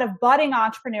a lot of budding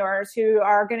entrepreneurs who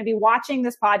are going to be watching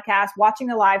this podcast, watching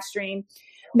the live stream,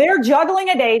 they're juggling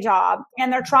a day job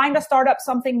and they're trying to start up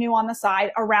something new on the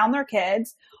side around their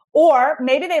kids, or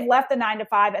maybe they've left the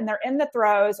 9-to-5 and they're in the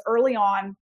throes early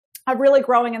on of really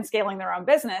growing and scaling their own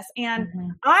business. And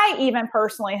I even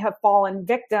personally have fallen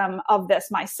victim of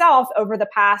this myself over the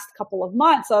past couple of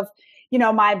months of,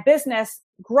 my business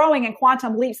growing in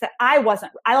quantum leaps that I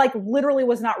like literally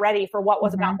was not ready for what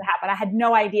was about to happen. I had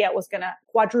no idea it was going to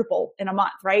quadruple in a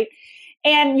month. Right.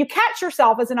 And you catch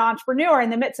yourself as an entrepreneur in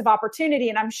the midst of opportunity.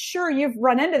 And I'm sure you've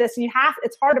run into this and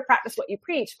it's hard to practice what you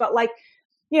preach, but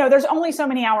there's only so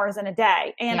many hours in a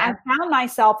day. And I found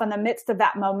myself in the midst of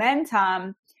that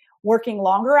momentum working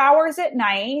longer hours at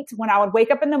night. When I would wake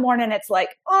up in the morning, it's like,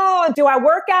 oh, do I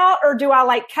work out or do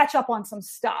I catch up on some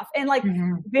stuff? And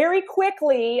very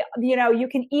quickly, you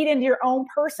can eat into your own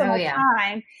personal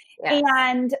time. Yes.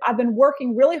 And I've been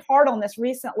working really hard on this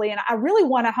recently. And I really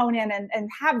want to hone in and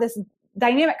have this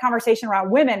dynamic conversation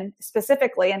around women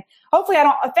specifically. And hopefully I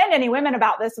don't offend any women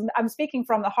about this. I'm speaking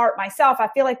from the heart myself. I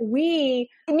feel like me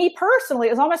personally,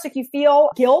 it's almost like you feel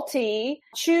guilty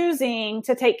choosing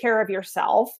to take care of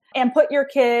yourself and put your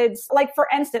kids, like for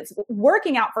instance,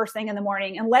 working out first thing in the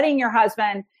morning and letting your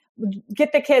husband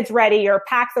get the kids ready or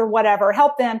pack their whatever,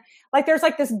 help them. There's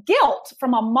this guilt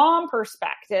from a mom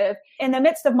perspective. In the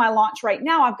midst of my launch right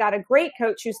now, I've got a great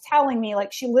coach who's telling me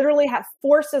she literally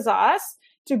forces us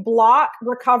to block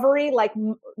recovery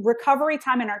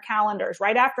time in our calendars.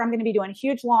 Right after I'm going to be doing a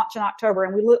huge launch in October,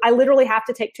 and I literally have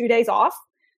to take 2 days off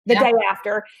the day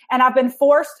after. And I've been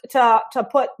forced to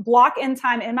put block in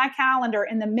time in my calendar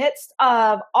in the midst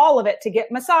of all of it to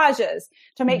get massages,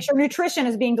 to make sure nutrition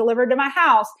is being delivered to my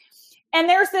house. And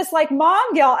there's this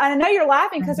mom guilt. And I know you're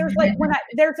laughing because there's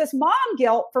there's this mom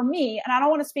guilt for me, and I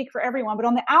don't want to speak for everyone, but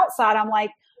on the outside, I'm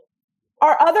like,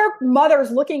 are other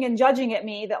mothers looking and judging at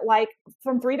me that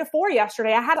from 3 to 4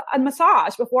 yesterday, I had a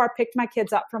massage before I picked my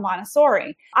kids up from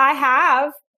Montessori. I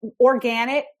have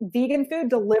organic vegan food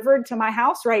delivered to my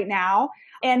house right now.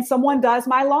 And someone does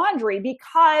my laundry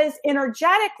because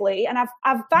energetically, and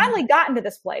I've finally gotten to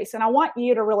this place, and I want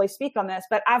you to really speak on this,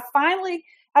 but I've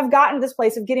gotten to this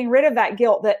place of getting rid of that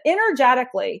guilt that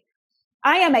energetically,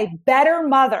 I am a better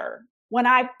mother when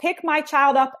I pick my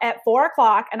child up at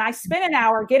 4:00 and I spend an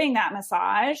hour getting that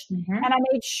massage, and I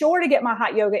made sure to get my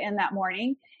hot yoga in that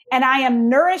morning, and I am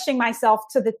nourishing myself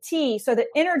to the T so that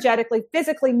energetically,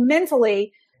 physically,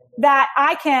 mentally, that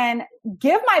I can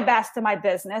give my best to my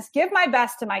business, give my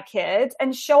best to my kids,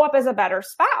 and show up as a better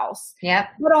spouse. Yep.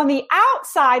 But on the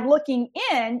outside looking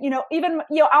in,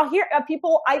 I'll hear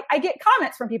people, I get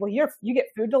comments from people, you get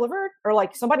food delivered, or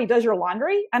somebody does your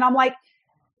laundry. And I'm like,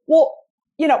 well,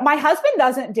 my husband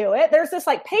doesn't do it. There's this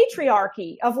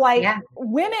patriarchy of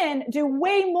women do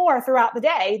way more throughout the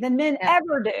day than men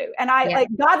ever do. And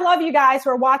God love you guys who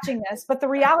are watching this. But the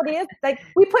reality is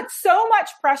we put so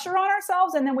much pressure on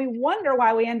ourselves, and then we wonder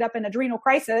why we end up in adrenal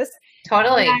crisis.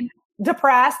 Totally. And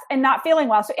depressed and not feeling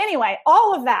well. So anyway,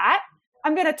 all of that,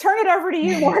 I'm going to turn it over to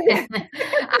you, Morgan.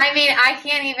 I mean, I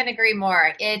can't even agree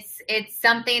more. It's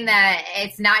something that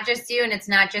it's not just you and it's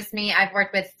not just me. I've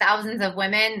worked with thousands of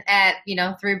women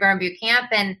through Burn Boot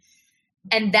Camp. And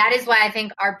that is why I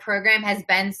think our program has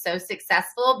been so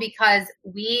successful, because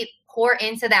we pour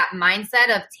into that mindset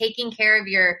of taking care of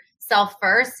yourself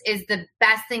first is the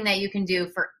best thing that you can do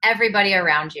for everybody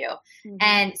around you.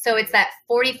 And so it's that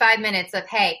 45 minutes of,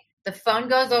 hey, the phone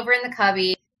goes over in the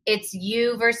cubby. It's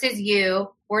you versus you.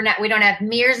 We don't have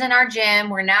mirrors in our gym.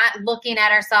 We're not looking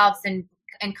at ourselves and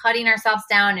cutting ourselves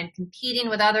down and competing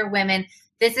with other women.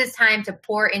 This is time to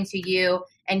pour into you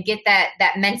and get that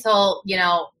mental,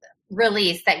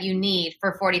 release that you need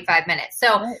for 45 minutes.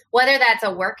 So whether that's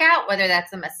a workout, whether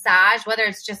that's a massage, whether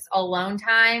it's just alone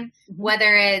time,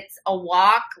 whether it's a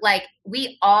walk,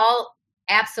 we all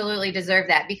absolutely deserve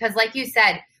that. Because like you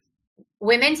said,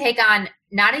 women take on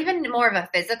not even more of a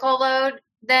physical load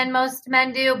than most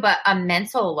men do, but a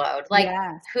mental load.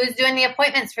 Who's doing the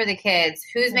appointments for the kids?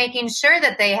 Who's making sure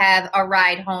that they have a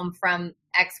ride home from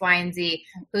X, Y, and Z?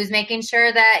 Who's making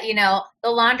sure that, the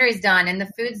laundry's done and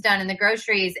the food's done and the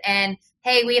groceries, and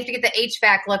hey, we have to get the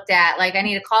HVAC looked at. I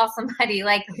need to call somebody.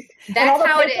 That's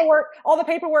how all the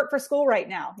paperwork for school right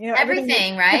now,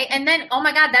 everything, right? And then, oh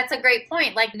my God, that's a great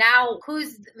point. Now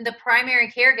who's the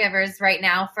primary caregivers right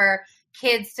now for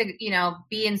kids to,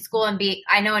 be in school and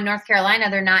I know in North Carolina,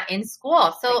 they're not in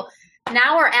school. So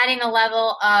now we're adding a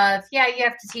level of, you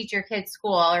have to teach your kids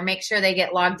school or make sure they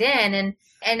get logged in.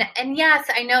 And yes,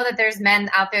 I know that there's men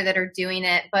out there that are doing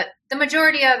it, but the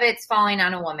majority of it's falling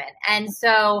on a woman. And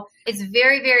so it's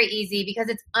very, very easy because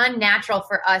it's unnatural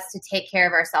for us to take care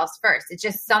of ourselves first. It's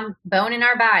just some bone in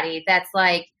our body that's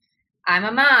like, I'm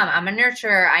a mom, I'm a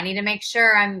nurturer. I need to make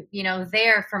sure I'm,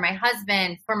 there for my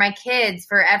husband, for my kids,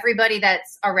 for everybody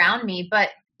that's around me. But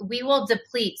we will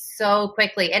deplete so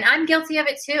quickly. And I'm guilty of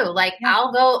it too. Like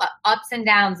I'll go ups and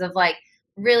downs of like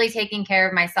really taking care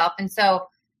of myself. And so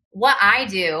what I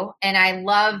do, and I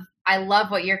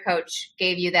love what your coach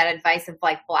gave you, that advice of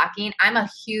like blocking. I'm a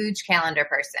huge calendar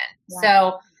person. Yeah.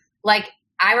 So like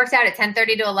I worked out at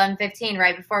 10:30 to 11:15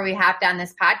 right before we hopped on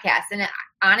this podcast. And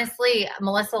honestly,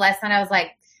 Melissa, last night I was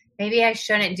like, maybe I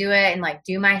shouldn't do it and like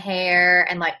do my hair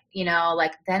and like,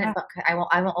 then I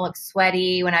won't look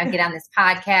sweaty when I get on this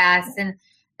podcast. And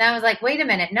then I was like, wait a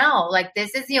minute. No, like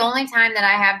this is the only time that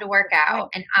I have to work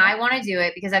out. And I want to do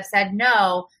it because I've said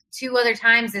no 2 other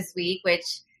times this week, which,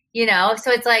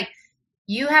 so it's like,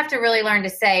 you have to really learn to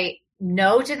say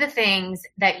no to the things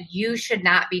that you should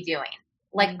not be doing.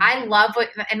 Like I love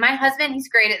and my husband, he's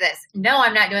great at this. No,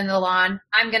 I'm not doing the lawn.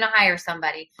 I'm going to hire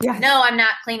somebody. Yes. No, I'm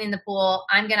not cleaning the pool.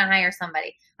 I'm going to hire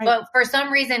somebody. Right. But for some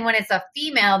reason, when it's a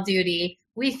female duty,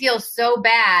 we feel so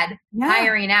bad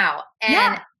hiring out.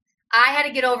 And I had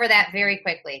to get over that very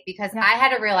quickly because I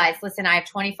had to realize, listen, I have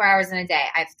 24 hours in a day.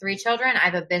 I have 3 children. I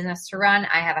have a business to run.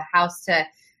 I have a house to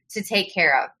take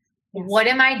care of. Yes. What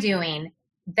am I doing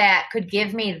that could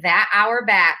give me that hour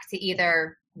back to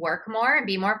either work more and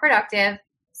be more productive,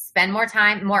 spend more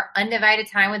time, more undivided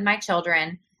time with my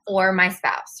children or my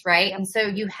spouse, right? And so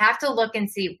you have to look and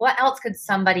see what else could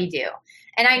somebody do.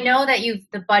 And I know that you've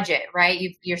the budget,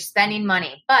 right? You're spending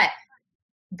money, but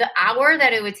the hour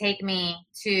that it would take me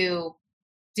to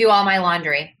do all my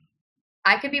laundry,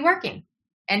 I could be working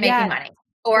and making money.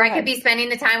 Or I could be spending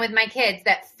the time with my kids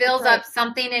that fills up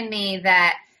something in me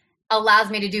that allows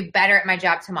me to do better at my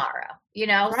job tomorrow,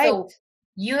 So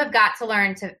you have got to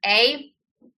learn to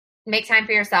make time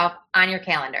for yourself on your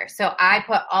calendar. So I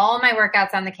put all my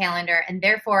workouts on the calendar and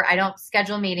therefore I don't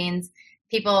schedule meetings.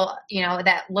 People,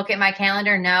 that look at my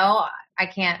calendar, no, I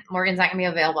can't, Morgan's not gonna be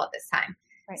available at this time.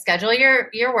 Right. Schedule your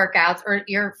workouts or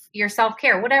your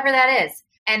self-care, whatever that is.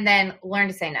 And then learn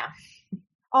to say no.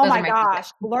 Oh my gosh.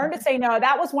 Learn to say no.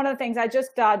 That was one of the things I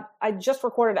just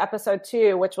recorded episode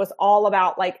 2, which was all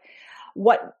about like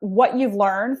what you've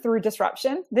learned through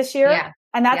disruption this year. Yeah.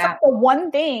 And that's like the one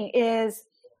thing is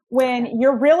when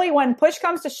push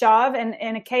comes to shove and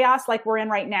in a chaos like we're in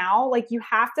right now, like you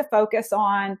have to focus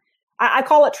on, I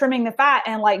call it trimming the fat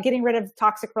and like getting rid of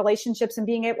toxic relationships and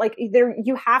being able, like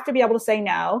you have to be able to say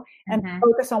no and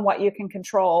focus on what you can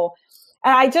control.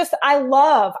 And I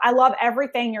love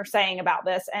everything you're saying about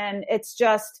this. And it's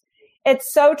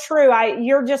so true.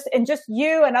 Just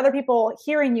you and other people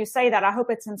hearing you say that, I hope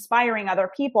it's inspiring other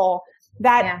people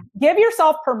that give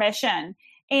yourself permission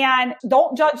and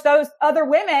don't judge those other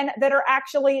women that are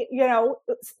actually,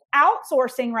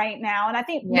 outsourcing right now. And I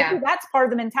think maybe that's part of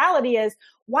the mentality is,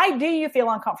 why do you feel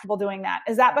uncomfortable doing that?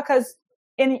 Is that because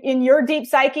in your deep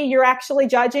psyche, you're actually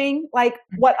judging like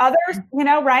what others,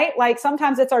 right? Like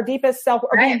sometimes it's our deepest self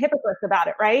or being hypocrites about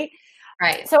it. Right.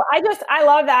 Right. So I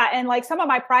love that. And like some of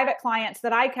my private clients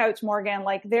that I coach, Morgan,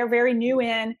 like they're very new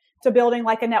in to building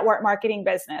like a network marketing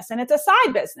business, and it's a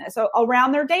side business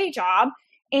around their day job,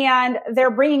 and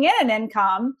they're bringing in an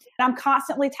income. And I'm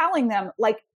constantly telling them,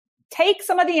 like, take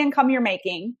some of the income you're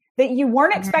making that you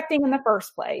weren't expecting in the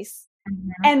first place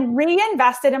and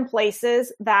reinvest it in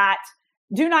places that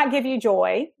do not give you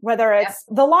joy, whether it's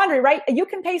the laundry, right? You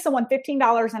can pay someone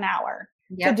 $15 an hour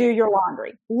to do your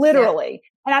laundry, literally.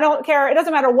 And I don't care. It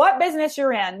doesn't matter what business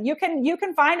you're in. You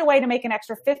can find a way to make an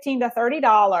extra $15 to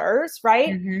 $30,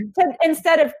 right?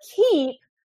 Instead of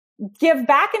give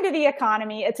back into the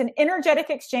economy. It's an energetic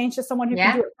exchange to someone who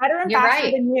can do it better and faster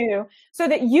than you, so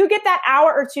that you get that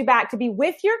hour or 2 back to be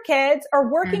with your kids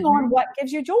or working on what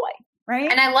gives you joy, right?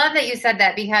 And I love that you said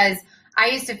that, because I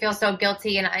used to feel so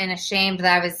guilty and ashamed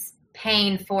that I was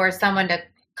paying for someone to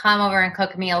come over and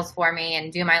cook meals for me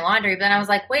and do my laundry. But then I was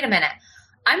like, wait a minute,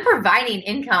 I'm providing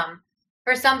income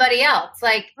for somebody else,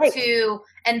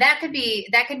 and that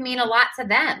could mean a lot to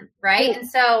them. Right. And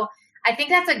so I think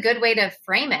that's a good way to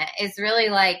frame it, is really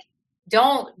like,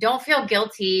 don't feel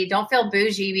guilty. Don't feel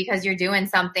bougie because you're doing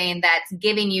something that's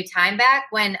giving you time back,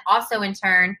 when also in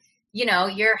turn,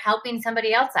 you're helping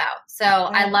somebody else out. So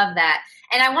I love that.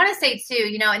 And I want to say too,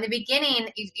 in the beginning,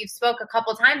 you spoke a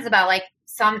couple times about like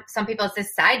some people, it's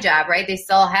this side job, right? They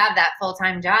still have that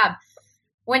full-time job.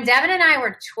 when Devin and I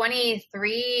were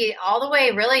 23, all the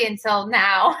way really until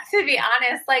now, to be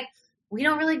honest, like we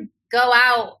don't really go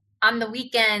out on the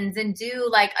weekends and do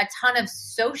like a ton of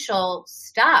social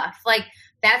stuff. Like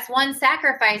that's one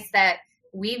sacrifice that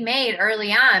we made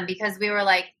early on because we were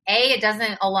like, it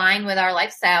doesn't align with our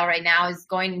lifestyle right now, is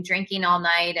going and drinking all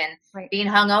night and being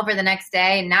hungover the next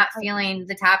day and not feeling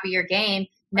the top of your game.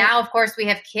 Now, of course, we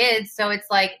have kids, so it's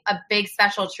like a big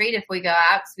special treat if we go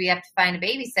out because we have to find a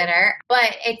babysitter.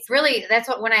 But it's really, that's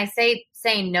what, when I say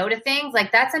saying no to things,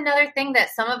 like that's another thing that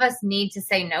some of us need to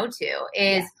say no to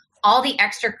is all the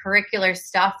extracurricular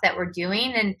stuff that we're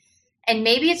doing. And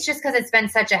maybe it's just because it's been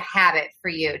such a habit for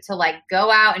you to like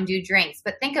go out and do drinks.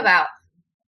 But think about,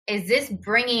 is this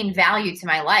bringing value to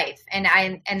my life? And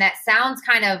that sounds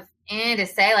kind of to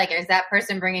say, like, is that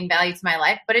person bringing value to my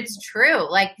life? But it's true.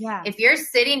 Like, if you're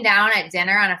sitting down at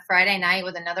dinner on a Friday night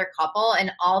with another couple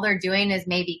and all they're doing is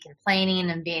maybe complaining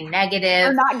and being negative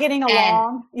or not getting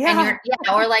along,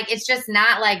 or like it's just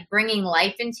not like bringing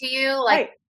life into you,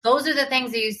 like those are the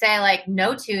things that you say like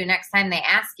no to next time they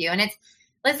ask you. And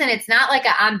it's not like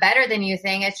a I'm better than you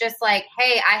thing. It's just like,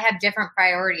 hey, I have different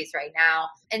priorities right now.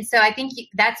 And so I think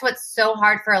that's what's so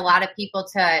hard for a lot of people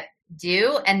to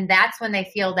do. And that's when they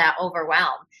feel that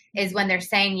overwhelmed, is when they're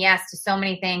saying yes to so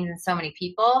many things and so many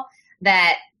people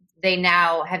that they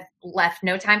now have left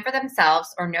no time for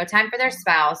themselves or no time for their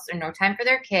spouse or no time for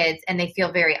their kids. And they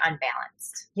feel very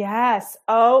unbalanced. Yes.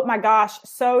 Oh my gosh.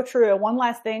 So true. One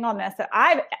last thing on this that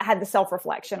I've had the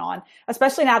self-reflection on,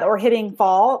 especially now that we're hitting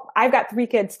fall. I've got 3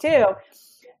 kids too.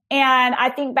 And I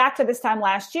think back to this time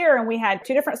last year and we had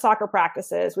 2 different soccer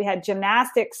practices. We had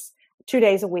gymnastics 2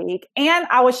 days a week. And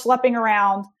I was schlepping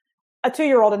around a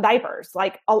 2-year-old in diapers,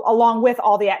 like along with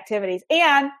all the activities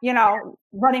and,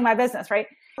 running my business, right?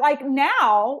 Like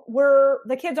now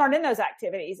the kids aren't in those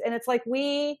activities. And it's like,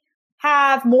 we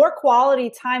have more quality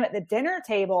time at the dinner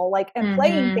table, like, and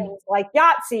playing things like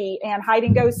Yahtzee and hide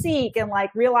and go seek and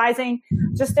like realizing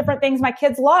just different things my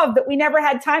kids love that we never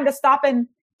had time to stop and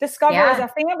discover as a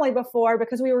family before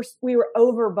because we were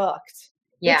overbooked,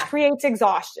 which creates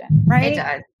exhaustion, right?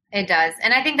 It does.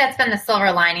 And I think that's been the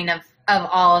silver lining of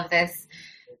all of this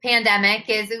pandemic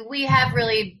is we have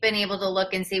really been able to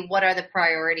look and see what are the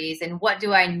priorities and what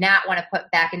do I not want to put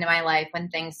back into my life when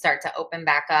things start to open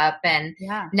back up. And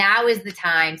now is the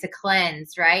time to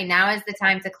cleanse, right? Now is the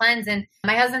time to cleanse. And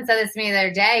my husband said this to me the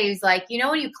other day. He's like,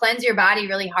 when you cleanse your body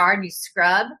really hard and you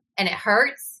scrub and it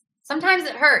hurts, sometimes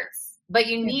it hurts, but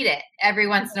you need it every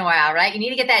once in a while, right? You need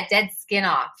to get that dead skin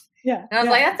off. Yeah. And I was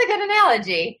like, that's a good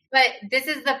analogy. But this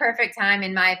is the perfect time,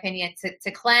 in my opinion,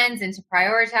 to cleanse and to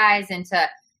prioritize and to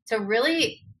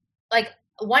really, like,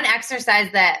 one exercise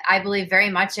that I believe very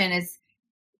much in is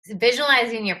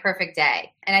visualizing your perfect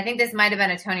day. And I think this might have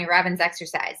been a Tony Robbins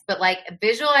exercise, but like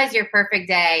visualize your perfect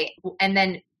day and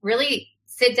then really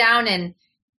sit down and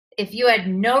if you had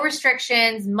no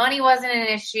restrictions, money wasn't an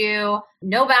issue,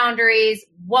 no boundaries,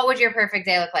 what would your perfect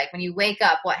day look like? When you wake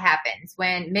up, what happens?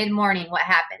 When mid-morning, what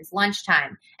happens?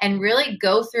 Lunchtime. And really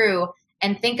go through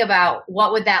and think about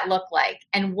what would that look like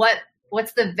and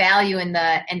what's the value and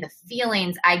the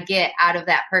feelings I get out of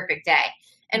that perfect day.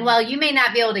 And while you may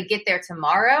not be able to get there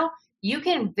tomorrow, you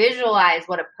can visualize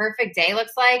what a perfect day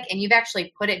looks like and you've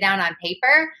actually put it down on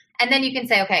paper. And then you can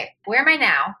say, okay, where am I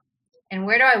now? And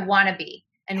where do I want to be?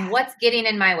 And what's getting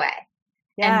in my way?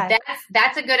 Yes. And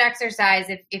that's a good exercise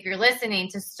if you're listening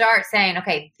to start saying,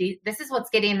 okay, this is what's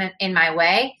getting in my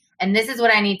way. And this is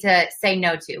what I need to say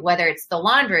no to, whether it's the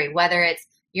laundry, whether it's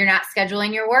you're not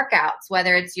scheduling your workouts,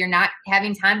 whether it's you're not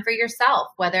having time for yourself,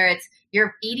 whether it's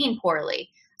you're eating poorly.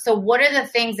 So what are the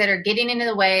things that are getting into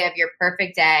the way of your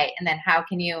perfect day? And then how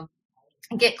can you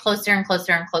get closer and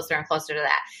closer and closer and closer to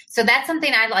that? So that's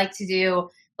something I'd like to do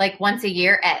like once a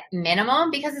year at minimum,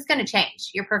 because it's going to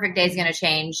change. Your perfect day is going to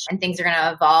change and things are going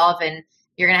to evolve and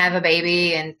you're going to have a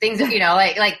baby and things,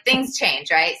 like things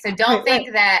change, right? So don't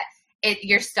think that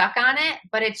you're stuck on it,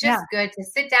 but it's just good to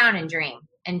sit down and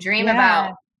dream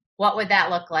about what would that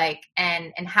look like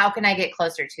and how can I get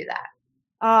closer to that?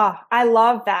 Oh, I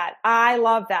love that.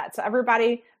 So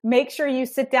everybody make sure you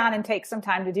sit down and take some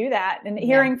time to do that. And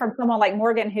hearing from someone like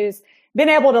Morgan, who's been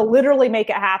able to literally make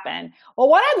it happen. Well,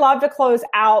 what I'd love to close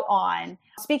out on,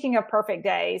 speaking of perfect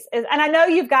days, is, and I know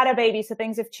you've got a baby, so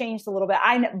things have changed a little bit.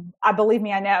 I believe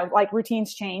me, I know, like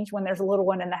routines change when there's a little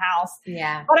one in the house.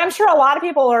 Yeah. But I'm sure a lot of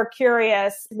people are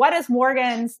curious, what does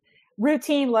Morgan's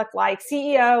routine look like?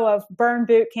 CEO of Burn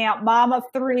Boot Camp, mom of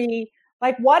 3.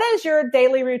 Like, what is your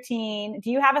daily routine?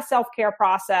 Do you have a self-care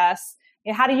process?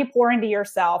 How do you pour into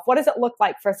yourself? What does it look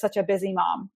like for such a busy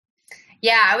mom?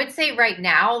 Yeah, I would say right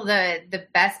now, the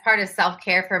best part of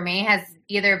self-care for me has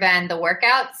either been the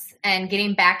workouts and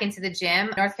getting back into the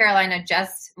gym. North Carolina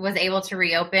just was able to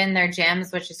reopen their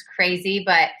gyms, which is crazy,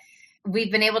 but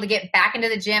we've been able to get back into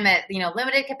the gym at,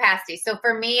 limited capacity. So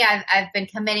for me, I've been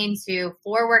committing to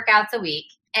 4 workouts a week.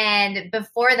 And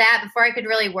before that, before I could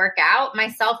really work out, my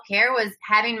self-care was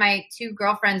having my 2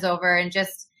 girlfriends over and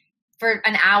just for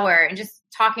an hour and just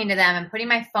talking to them and putting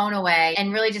my phone away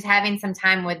and really just having some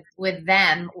time with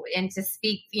them and to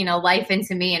speak, life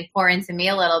into me and pour into me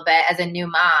a little bit as a new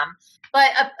mom.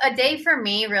 But a day for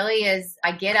me really is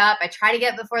I get up, I try to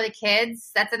get before the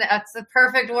kids. That's a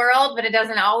perfect world, but it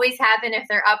doesn't always happen if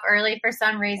they're up early for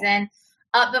some reason.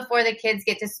 Up before the kids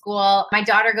get to school. My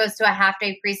daughter goes to a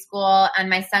half-day preschool and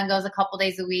my son goes a couple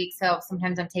days a week. So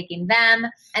sometimes I'm taking them.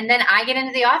 And then I get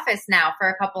into the office now for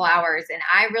a couple hours and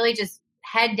I really just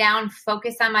head down,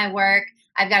 focus on my work.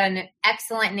 I've got an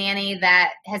excellent nanny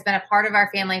that has been a part of our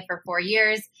family for 4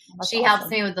 years. She awesome.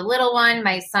 Helps me with the little one.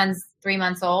 My son's 3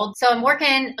 months old. So I'm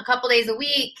working a couple days a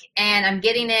week and I'm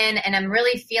getting in and I'm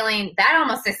really feeling that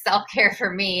almost is self-care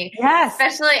for me. Yes.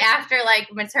 Especially after like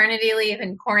maternity leave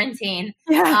and quarantine.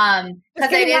 Yeah. Just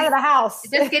getting out of the house.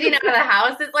 Just getting out of the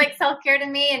house is like self-care to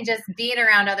me and just being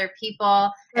around other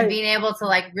people and being able to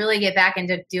like really get back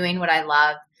into doing what I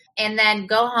love. And then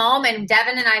go home and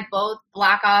Devin and I both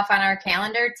block off on our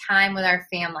calendar time with our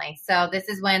family. So this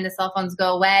is when the cell phones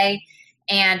go away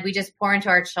and we just pour into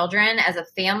our children as a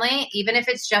family, even if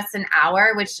it's just an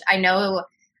hour, which I know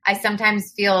I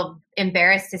sometimes feel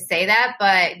embarrassed to say that,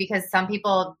 but because some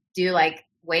people do like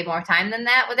way more time than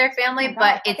that with their family,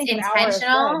 but it's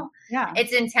intentional. Yeah.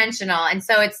 It's intentional. And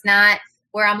so it's not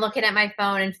where I'm looking at my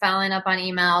phone and following up on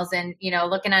emails and,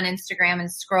 looking on Instagram and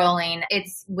scrolling.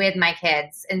 It's with my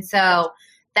kids. And so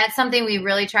that's something we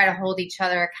really try to hold each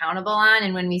other accountable on.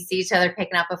 And when we see each other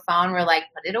picking up a phone, we're like,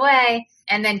 put it away.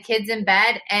 And then kids in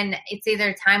bed. And it's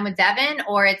either time with Devin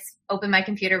or it's open my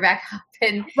computer back up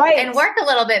and work a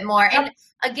little bit more. And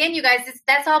again, you guys,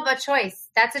 that's all about choice.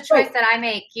 That's a choice that I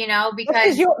make,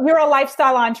 because you're a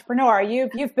lifestyle entrepreneur.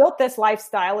 You've built this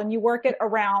lifestyle and you work it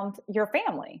around your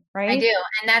family, right? I do.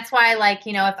 And that's why, like,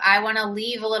 if I want to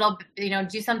leave a little,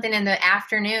 do something in the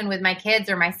afternoon with my kids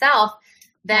or myself,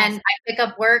 then I pick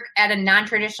up work at a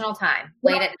non-traditional time,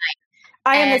 late at night.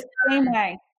 I am the same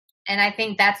way. And I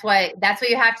think that's what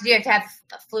you have to do. You have to have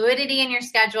fluidity in your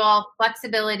schedule,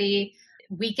 flexibility.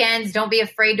 Weekends, don't be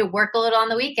afraid to work a little on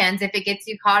the weekends if it gets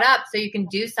you caught up so you can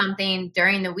do something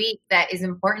during the week that is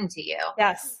important to you.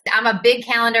 Yes. I'm a big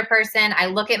calendar person. I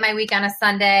look at my week on a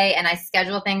Sunday and I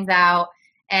schedule things out.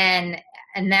 And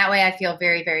that way I feel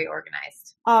very, very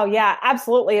organized. Oh yeah,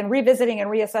 absolutely. And revisiting and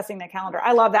reassessing the calendar.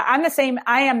 I love that. I'm the same.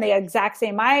 I am the exact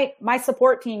same. My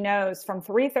support team knows from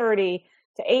 3:30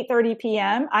 to 8:30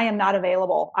 p.m. I am not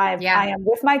available. I am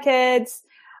with my kids.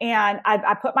 And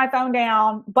I put my phone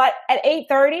down, but at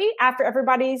 8:30, after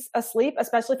everybody's asleep,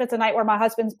 especially if it's a night where my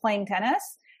husband's playing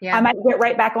tennis, I might get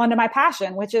right back onto my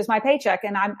passion, which is my paycheck.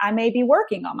 And I may be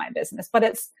working on my business, but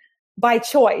it's by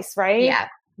choice, right? Yeah.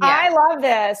 I love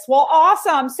this. Well,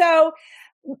 awesome. So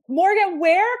Morgan,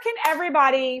 where can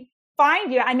everybody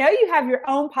find you? I know you have your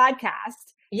own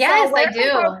podcast. Yes, so where I do.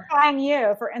 Can folks find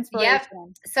you for inspiration?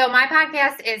 Yep. So my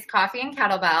podcast is Coffee and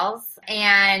Kettlebells,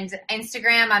 and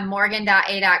Instagram I'm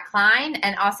morgan.a.klein,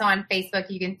 and also on Facebook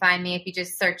you can find me if you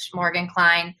just search Morgan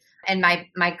Klein, and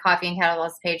my Coffee and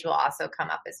Kettlebells page will also come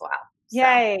up as well. So.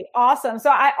 Yay. Awesome. So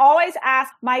I always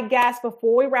ask my guests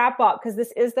before we wrap up, because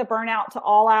this is the Burnout to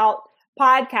All Out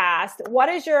podcast, what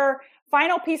is your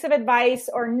final piece of advice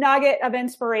or nugget of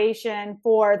inspiration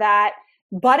for that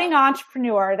budding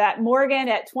entrepreneur, that Morgan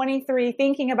at 23,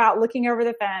 thinking about looking over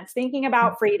the fence, thinking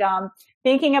about freedom,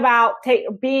 thinking about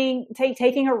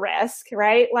taking a risk,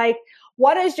 right? Like,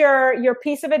 what is your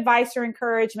piece of advice or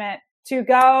encouragement to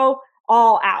go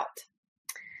all out?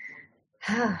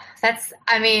 I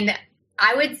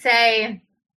would say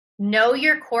know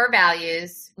your core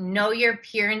values, know your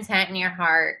pure intent in your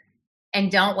heart,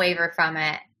 and don't waver from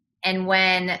it. And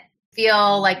when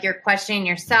feel like you're questioning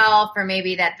yourself, or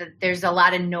maybe that there's a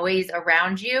lot of noise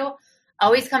around you,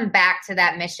 always come back to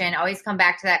that mission, always come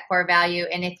back to that core value.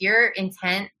 And if your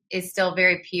intent is still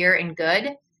very pure and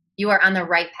good, you are on the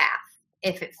right path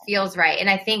if it feels right. And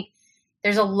I think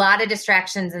there's a lot of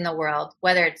distractions in the world,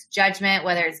 whether it's judgment,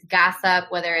 whether it's gossip,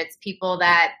 whether it's people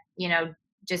that,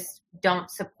 just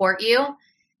don't support you.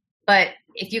 But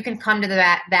if you can come to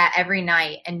that every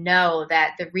night and know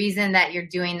that the reason that you're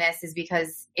doing this is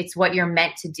because it's what you're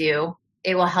meant to do,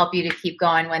 it will help you to keep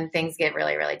going when things get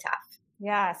really, really tough.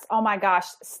 Yes. Oh my gosh.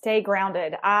 Stay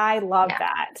grounded. I love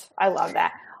that. I love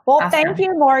that. Well, Awesome. Thank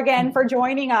you, Morgan, for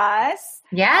joining us.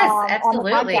 Yes,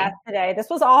 absolutely. On the podcast today. This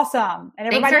was awesome. And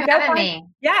everybody Thanks for having me.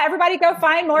 Yeah, everybody go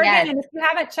find Morgan. Yes. And if you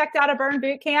haven't checked out a Burn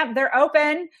Boot Camp, they're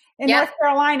open in Yep. North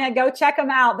Carolina. Go check them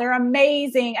out. They're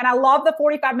amazing. And I love the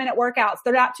 45-minute workouts.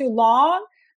 They're not too long.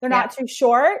 They're not too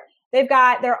short.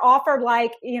 They're offered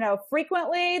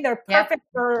frequently. They're perfect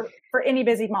for any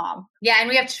busy mom. Yeah. And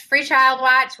we have free child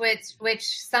watch, which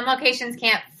some locations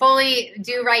can't fully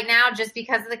do right now just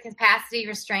because of the capacity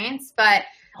restraints, but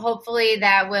hopefully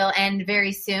that will end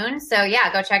very soon. So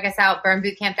yeah, go check us out,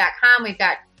 burnbootcamp.com. We've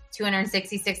got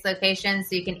 266 locations,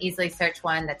 so you can easily search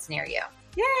one that's near you.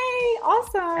 Yay.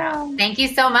 Awesome. So, thank you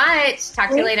so much. Talk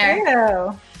to you later. Thank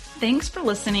you. Thanks for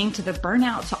listening to the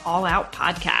Burnout to All Out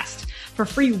podcast. For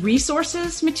free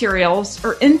resources, materials,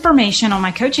 or information on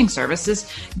my coaching services,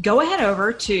 go ahead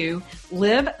over to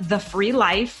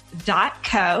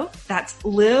livethefreelife.co. That's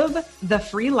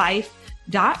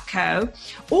livethefreelife.co,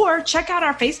 or check out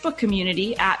our Facebook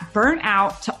community at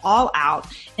Burnout to All Out,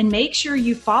 and make sure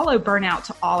you follow Burnout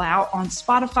to All Out on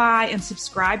Spotify and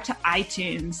subscribe to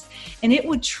iTunes. And it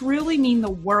would truly mean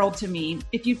the world to me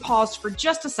if you paused for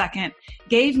just a second,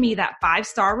 gave me that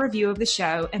 5-star review of the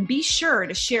show, and be sure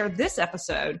to share this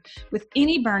episode with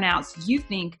any burnouts you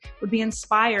think would be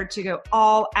inspired to go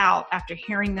all out after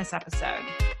hearing this episode.